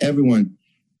to tell everyone,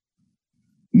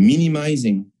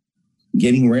 minimizing,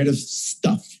 getting rid of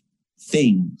stuff,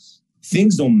 things.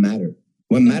 Things don't matter.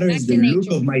 What matters is the look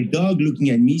of my dog looking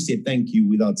at me, say thank you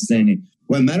without saying it.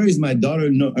 What matters is my daughter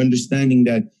not understanding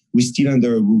that we're still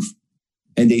under a roof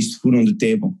and there's food on the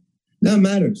table. That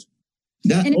matters.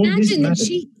 And imagine that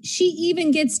she even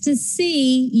gets to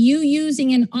see you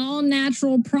using an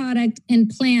all-natural product and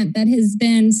plant that has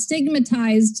been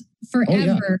stigmatized forever.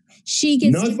 Oh, yeah. She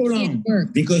gets not to for see long, it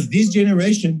work. because this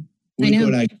generation will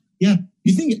go like, yeah,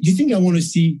 you think I want to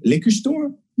see liquor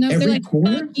store? No, every they're like,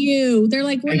 corner? fuck you. They're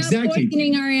like, we're not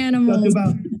poisoning our animals.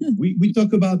 We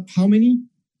talk about how many,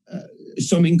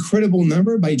 some incredible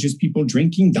number by just people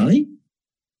drinking, dying.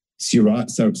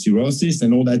 Cirrhosis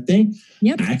and all that thing.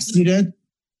 Yep. Accident.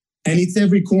 And it's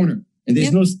every corner. And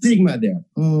there's no stigma there.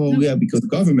 Oh, yeah, because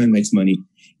government makes money.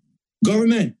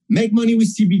 Government, make money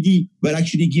with CBD, but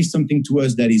actually give something to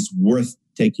us that is worth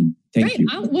taking. Thank you.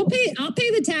 I'll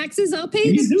pay the taxes. I'll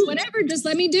pay whatever. Just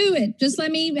let me do it. Just let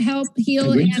me help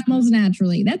heal animals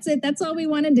naturally. That's it. That's all we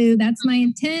want to do. That's my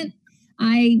intent.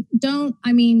 I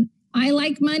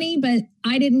like money, but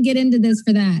I didn't get into this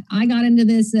for that. I got into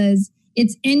this as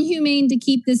it's inhumane to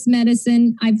keep this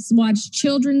medicine. I've watched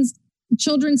children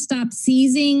stop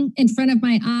seizing in front of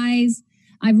my eyes.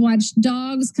 I've watched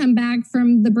dogs come back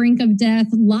from the brink of death.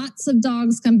 Lots of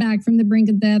dogs come back from the brink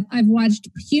of death. I've watched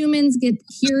humans get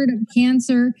cured of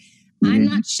cancer. I'm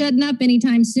not shutting up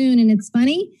anytime soon. And it's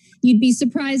funny, you'd be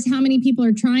surprised how many people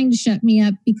are trying to shut me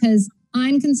up because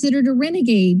I'm considered a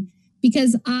renegade.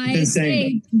 because I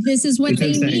say this is what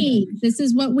they need. This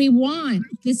is what we want.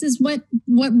 This is what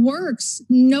works.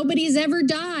 Nobody's ever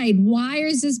died. Why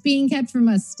is this being kept from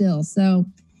us still? So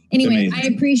anyway, I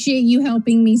appreciate you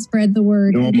helping me spread the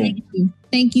word. Thank you.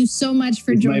 Thank you so much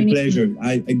for joining me. It's my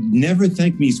pleasure. I never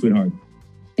thank me, sweetheart.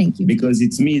 Thank you. Because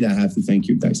it's me that have to thank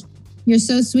you guys. You're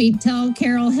so sweet. Tell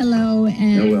Carol hello,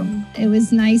 and I will. It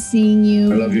was nice seeing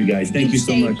you. I love you guys. Thank you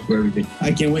so much for everything.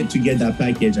 I can't wait to get that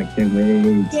package. I can't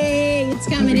wait. Yay, it's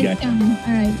coming. It's coming.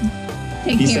 All right.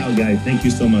 Take care. Peace out, guys. Thank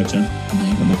you so much. Bye.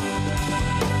 Bye-bye.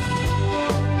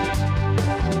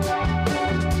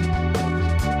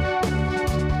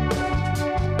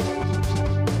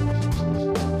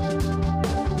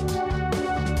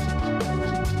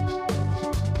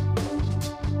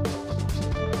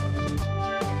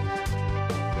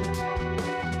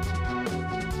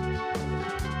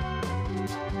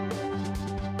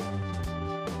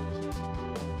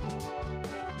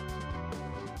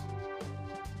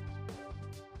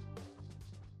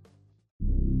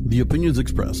 The opinions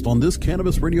expressed on this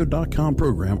CannabisRadio.com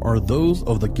program are those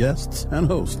of the guests and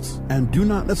hosts and do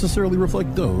not necessarily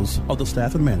reflect those of the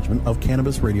staff and management of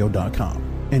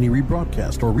CannabisRadio.com. Any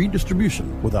rebroadcast or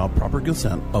redistribution without proper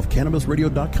consent of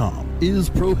CannabisRadio.com is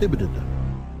prohibited.